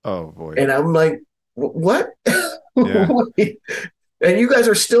 Oh boy. And I'm like, what? Yeah. And you guys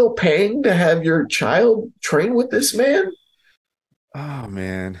are still paying to have your child train with this man? Oh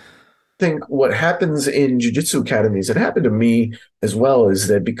man. I think what happens in jiu-jitsu academies, it happened to me as well, is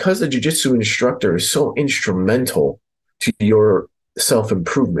that because the jiu-jitsu instructor is so instrumental to your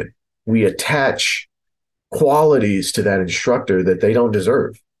self-improvement, we attach qualities to that instructor that they don't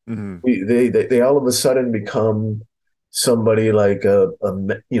deserve. Mm-hmm. They all of a sudden become somebody like a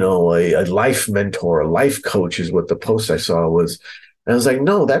life mentor, a life coach is what the post I saw was. And I was like,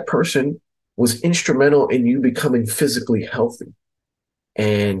 no, that person was instrumental in you becoming physically healthy.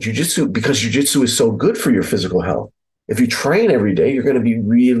 And jujitsu, because jujitsu is so good for your physical health. If you train every day, you're going to be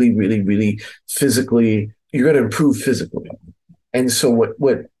really, really, really physically, you're going to improve physically. And so what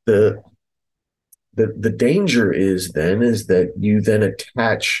the danger is then is that you then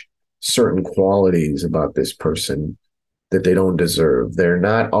attach certain qualities about this person that they don't deserve. They're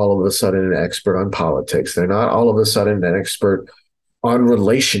not all of a sudden an expert on politics. They're not all of a sudden an expert on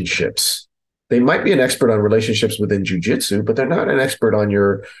relationships. They might be an expert on relationships within jiu-jitsu, but they're not an expert on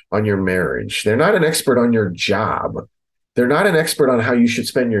your marriage. They're not an expert on your job. They're not an expert on how you should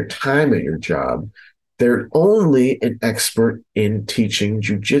spend your time at your job. They're only an expert in teaching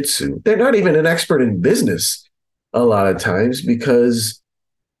jiu-jitsu. They're not even an expert in business a lot of times because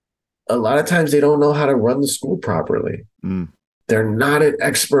a lot of times they don't know how to run the school properly. Mm. They're not an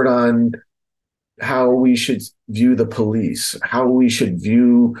expert on how we should view the police, how we should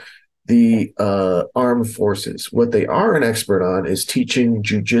view the armed forces. What they are an expert on is teaching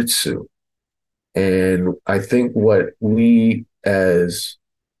jiu-jitsu. And I think what we as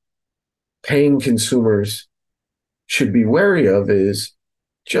paying consumers should be wary of is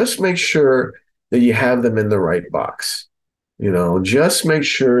just make sure that you have them in the right box. Just make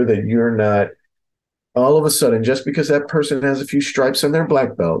sure that you're not all of a sudden, just because that person has a few stripes on their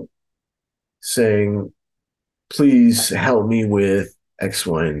black belt, saying, please help me with X,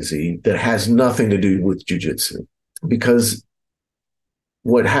 Y, and Z that has nothing to do with jiu-jitsu. Because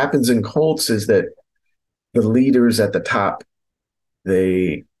what happens in cults is that the leaders at the top,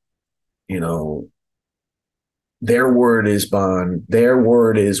 they, their word is bond. Their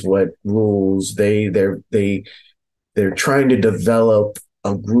word is what rules. They're trying to develop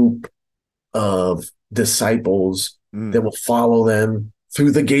a group of disciples that will follow them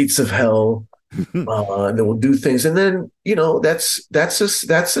through the gates of hell. And they will do things, and then that's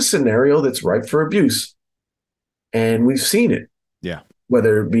a scenario that's ripe for abuse, and we've seen it. Yeah,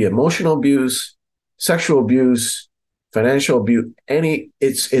 whether it be emotional abuse, sexual abuse, financial abuse,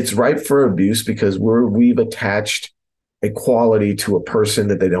 it's ripe for abuse because we've attached a quality to a person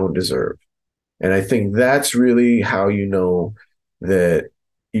that they don't deserve, and I think that's really how you know that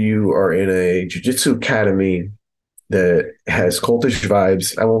you are in a jiu-jitsu academy that has cultish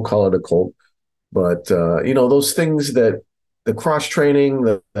vibes. I won't call it a cult. But, those things that the cross training,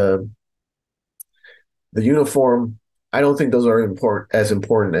 the uniform, I don't think those are as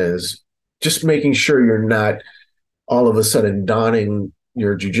important as just making sure you're not all of a sudden donning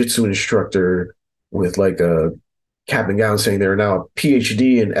your jiu-jitsu instructor with like a cap and gown saying they're now a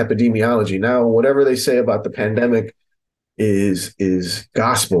PhD in epidemiology. Now, whatever they say about the pandemic is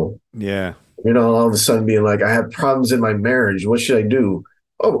gospel. Yeah. All of a sudden being like, I have problems in my marriage. What should I do?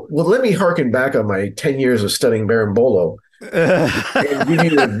 Oh, well, let me harken back on my 10 years of studying Berimbolo and give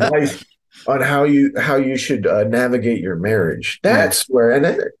you advice on how you should navigate your marriage. That's where,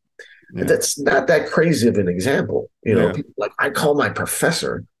 and that's not that crazy of an example. People like, I call my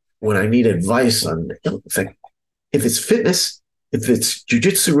professor when I need advice on, it's like, if it's fitness, if it's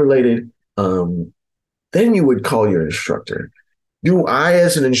jiu-jitsu related, then you would call your instructor. Do I,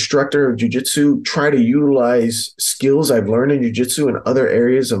 as an instructor of jiu-jitsu, try to utilize skills I've learned in jiu-jitsu in other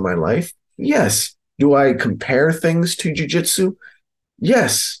areas of my life? Yes. Do I compare things to jiu-jitsu?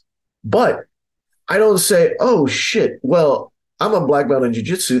 Yes. But I don't say, oh, shit, well, I'm a black belt in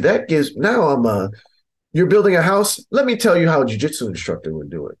jiu-jitsu. You're building a house. Let me tell you how a jiu-jitsu instructor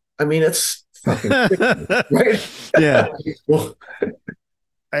would do it. I mean, it's fucking right? Yeah. Well,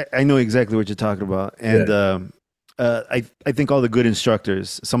 I know exactly what you're talking about. And I think all the good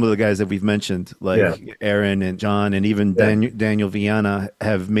instructors, some of the guys that we've mentioned, like Aaron and John, and even Daniel Vianna,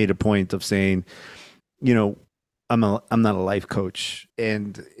 have made a point of saying, I'm not a life coach,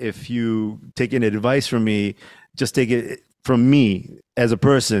 and if you take any advice from me, just take it from me as a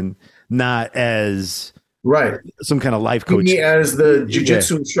person, not as some kind of life coach. Me as the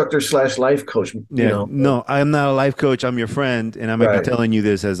jiu-jitsu instructor / life coach. No, I'm not a life coach. I'm your friend, and I might be telling you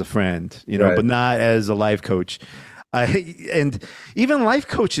this as a friend, but not as a life coach. And even life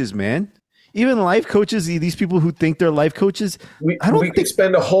coaches, man, even life coaches, these people who think they're life coaches, I don't We could think.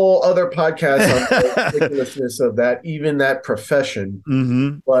 spend a whole other podcast on the ridiculousness of that, even that profession.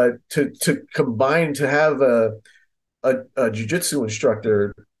 Hmm. But to combine to have a jujitsu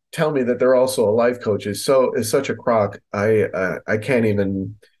instructor tell me that they're also a life coach is such a crock. I can't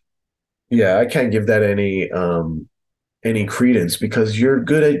even I can't give that any credence because you're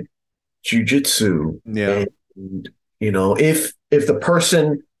good at jujitsu Yeah. and if the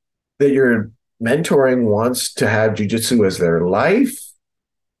person that you're mentoring wants to have jujitsu as their life,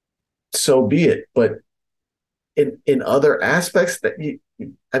 so be it. But in other aspects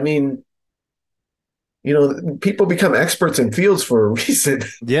I mean, people become experts in fields for a reason.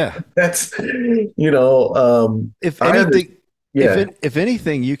 Yeah. That's, you know, If I understand. anything, Yeah. if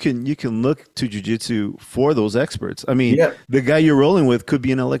anything, you can look to jujitsu for those experts. I mean, Yeah. the guy you're rolling with could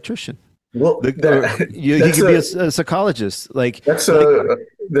be an electrician. Well, He that's could be a, a psychologist. that's Like, a,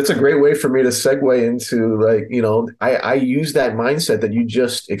 that's a great way for me to segue into like, I use that mindset that you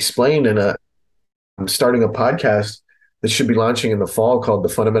just explained I'm starting a podcast that should be launching in the fall called the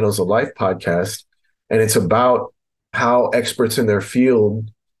Fundamentals of Life podcast. And it's about how experts in their field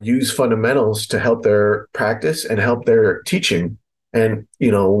use fundamentals to help their practice and help their teaching. And,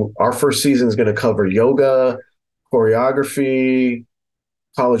 our first season is going to cover yoga, choreography,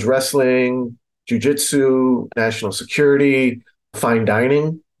 college wrestling, jujitsu, national security, fine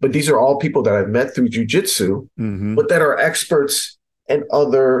dining. But these are all people that I've met through jujitsu, mhm. but that are experts in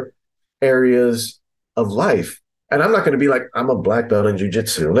other areas of life. And I'm not going to be like, I'm a black belt in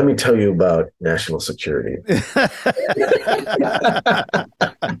jujitsu. Let me tell you about national security.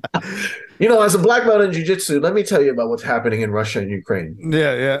 As a black belt in jujitsu, let me tell you about what's happening in Russia and Ukraine.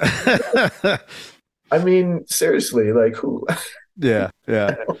 Yeah, yeah. I mean, seriously, like who? Yeah,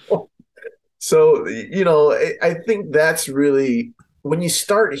 yeah. So, I think that's really when you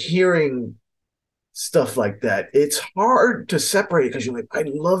start hearing stuff like that, it's hard to separate because you're like, I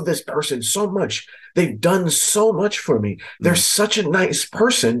love this person so much. They've done so much for me. They're Mm, such a nice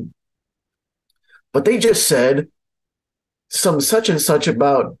person, but they just said some such and such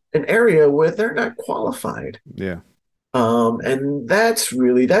about an area where they're not qualified. yeah. And that's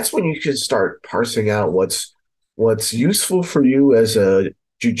when you can start parsing out what's useful for you as a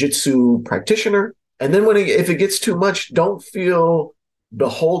jujitsu practitioner. And then if it gets too much, don't feel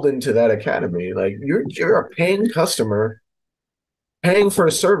beholden to that academy. Like you're a paying customer paying for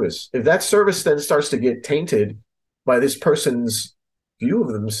a service. If that service then starts to get tainted by this person's view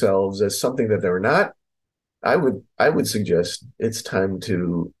of themselves as something that they're not, I would suggest it's time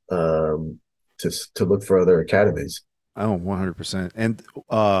to look for other academies. Oh, 100%. And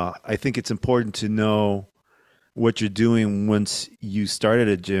I think it's important to know what you're doing once you start at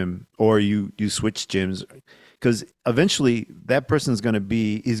a gym or you switch gyms, because eventually that person's going to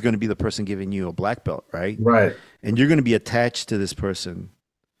be he's going to be the person giving you a black belt, right? Right, And you're going to be attached to this person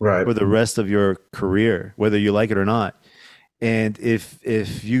right, for the rest of your career, whether you like it or not. And if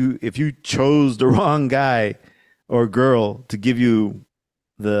you chose the wrong guy or girl to give you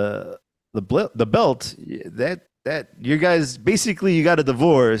the belt, that you guys basically you got a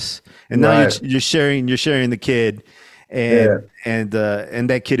divorce, and now right. you're sharing the kid, Yeah, and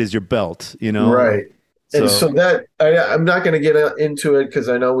that kid is your belt, you know. right. And so So, that I'm not going to get into it because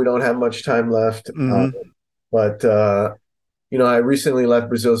I know we don't have much time left. mhm. But I recently left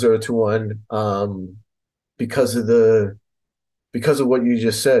Brazil 021 because of what you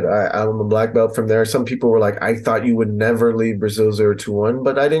just said. I'm a black belt from there. Some people were like, I thought you would never leave Brazil 021,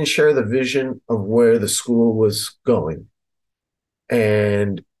 but I didn't share the vision of where the school was going.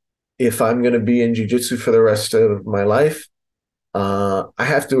 And if I'm going to be in jiu-jitsu for the rest of my life, I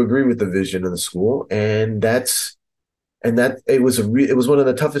have to agree with the vision of the school. And that it was one of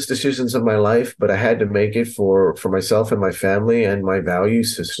the toughest decisions of my life, but I had to make it for myself and my family and my value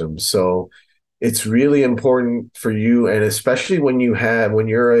system. So it's really important for you, and especially when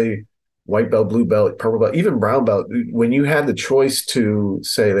you're a white belt, blue belt, purple belt, even brown belt, when you have the choice to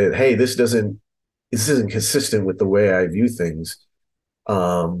say that, hey, this isn't consistent with the way I view things.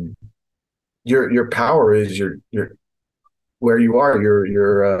 Your power is your where you are,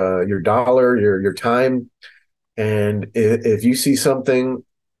 your dollar, your time. And if you see something,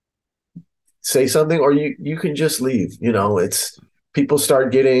 say something, or you can just leave. It's people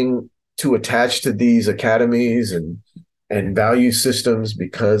start getting too attached to these academies and value systems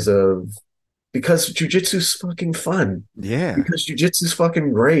because jujitsu's fucking fun. Yeah, Because jujitsu's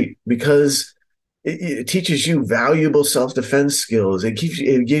fucking great. Because it teaches you valuable self-defense skills. It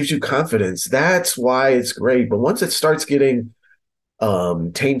gives you confidence. That's why it's great. But once it starts getting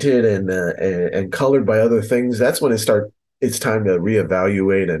tainted and colored by other things, that's when it starts it's time to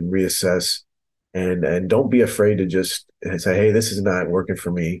reevaluate and reassess, and don't be afraid to just say, hey, this is not working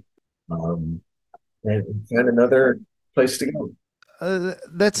for me, and find another place to go.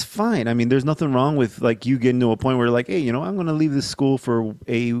 That's fine. I mean, there's nothing wrong with like you getting to a point where like, hey, I'm going to leave this school for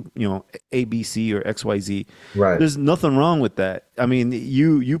ABC or XYZ. Right, There's nothing wrong with that. I mean,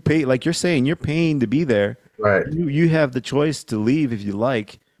 you pay, like you're saying, you're paying to be there. right. You have the choice to leave if you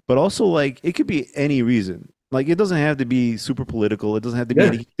like, but also like it could be any reason. Like it doesn't have to be super political. It doesn't have to be Yeah,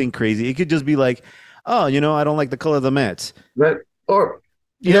 anything crazy. It could just be like, oh, I don't like the color of the mats. right. Or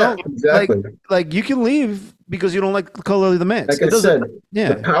You yeah, know, like exactly. like you can leave because you don't like the color of the Mets. Like It I doesn't. said, the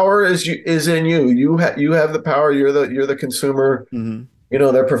Yeah. power is in you. You have the power. You're the consumer. Hmm.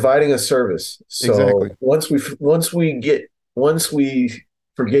 They're providing a service. So Exactly. once we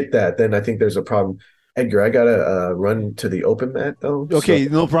forget that, then I think there's a problem. Edgar, I gotta run to the open mat though. So Okay,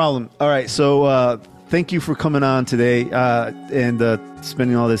 no problem. All right. So thank you for coming on today and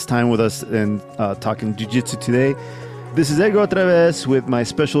spending all this time with us and talking jiu-jitsu today. This is Edgar Otraves with my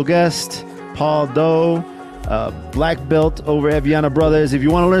special guest, Paul Doe, black belt over at Vianna Brothers. If you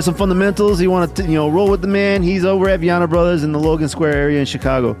want to learn some fundamentals, you want to roll with the man, he's over at Vianna Brothers in the Logan Square area in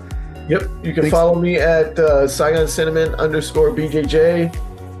Chicago. yep, you can Thanks. follow me at Saigon Cinnamon _BJJ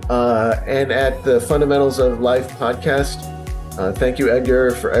and at the Fundamentals of Life podcast. Thank you,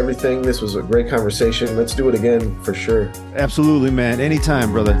 Edgar, for everything. This was a great conversation. Let's do it again for sure. Absolutely, man.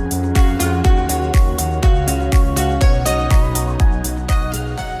 Anytime, brother.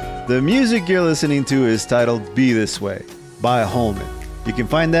 The music you're listening to is titled Be This Way by Holman. You can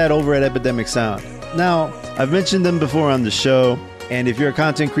find that over at Epidemic Sound. Now, I've mentioned them before on the show, and if you're a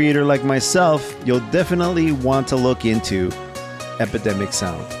content creator like myself, you'll definitely want to look into Epidemic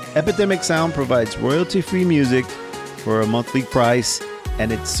Sound. Epidemic Sound provides royalty-free music for a monthly price,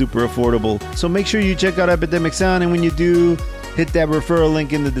 and it's super affordable. So make sure you check out Epidemic Sound, and when you do, hit that referral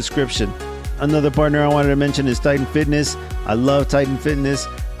link in the description. Another partner I wanted to mention is Titan Fitness. I love Titan Fitness.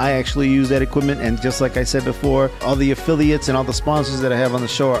 I actually use that equipment, and just like I said before, all the affiliates and all the sponsors that I have on the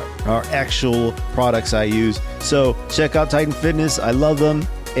show are actual products I use. So check out Titan Fitness. I love them.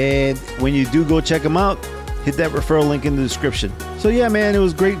 And when you do go check them out, hit that referral link in the description. So yeah, man, it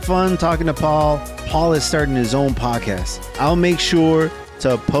was great fun talking to Paul. Paul is starting his own podcast. I'll make sure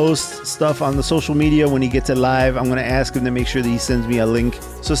to post stuff on the social media when he gets it live. I'm going to ask him to make sure that he sends me a link.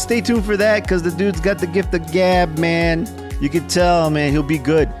 So stay tuned for that, because the dude's got the gift of gab, man. You can tell, man, he'll be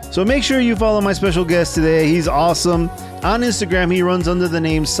good. So make sure you follow my special guest today. He's awesome. On Instagram, he runs under the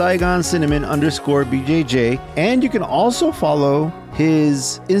name Saigon Cinnamon _BJJ. And you can also follow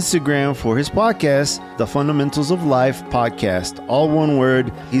his Instagram for his podcast, The Fundamentals of Life Podcast. All one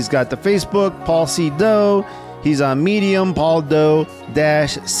word. He's got the Facebook, Paul C. Doe. He's on Medium, Paul Doe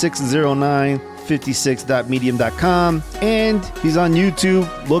 -60956.medium.com. And he's on YouTube.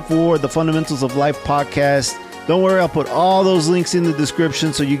 Look for The Fundamentals of Life Podcast. Don't worry, I'll put all those links in the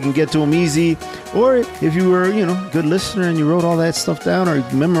description so you can get to them easy. Or if you were, a good listener and you wrote all that stuff down or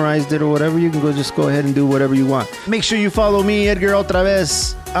memorized it or whatever, you can go ahead and do whatever you want. Make sure you follow me, Edgar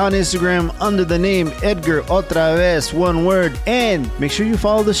Otraves, on Instagram under the name Edgar Otraves, one word. And make sure you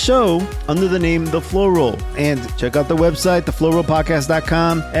follow the show under the name The Flow Roll. And check out the website,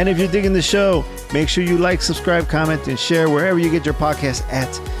 theflowrollpodcast.com. And if you're digging the show, make sure you like, subscribe, comment, and share wherever you get your podcast at.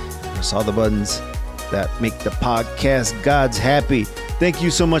 Press all the buttons that make the podcast gods happy. Thank you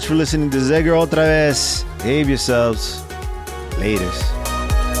so much for listening to Edgar Otraves. Behave yourselves. Laters.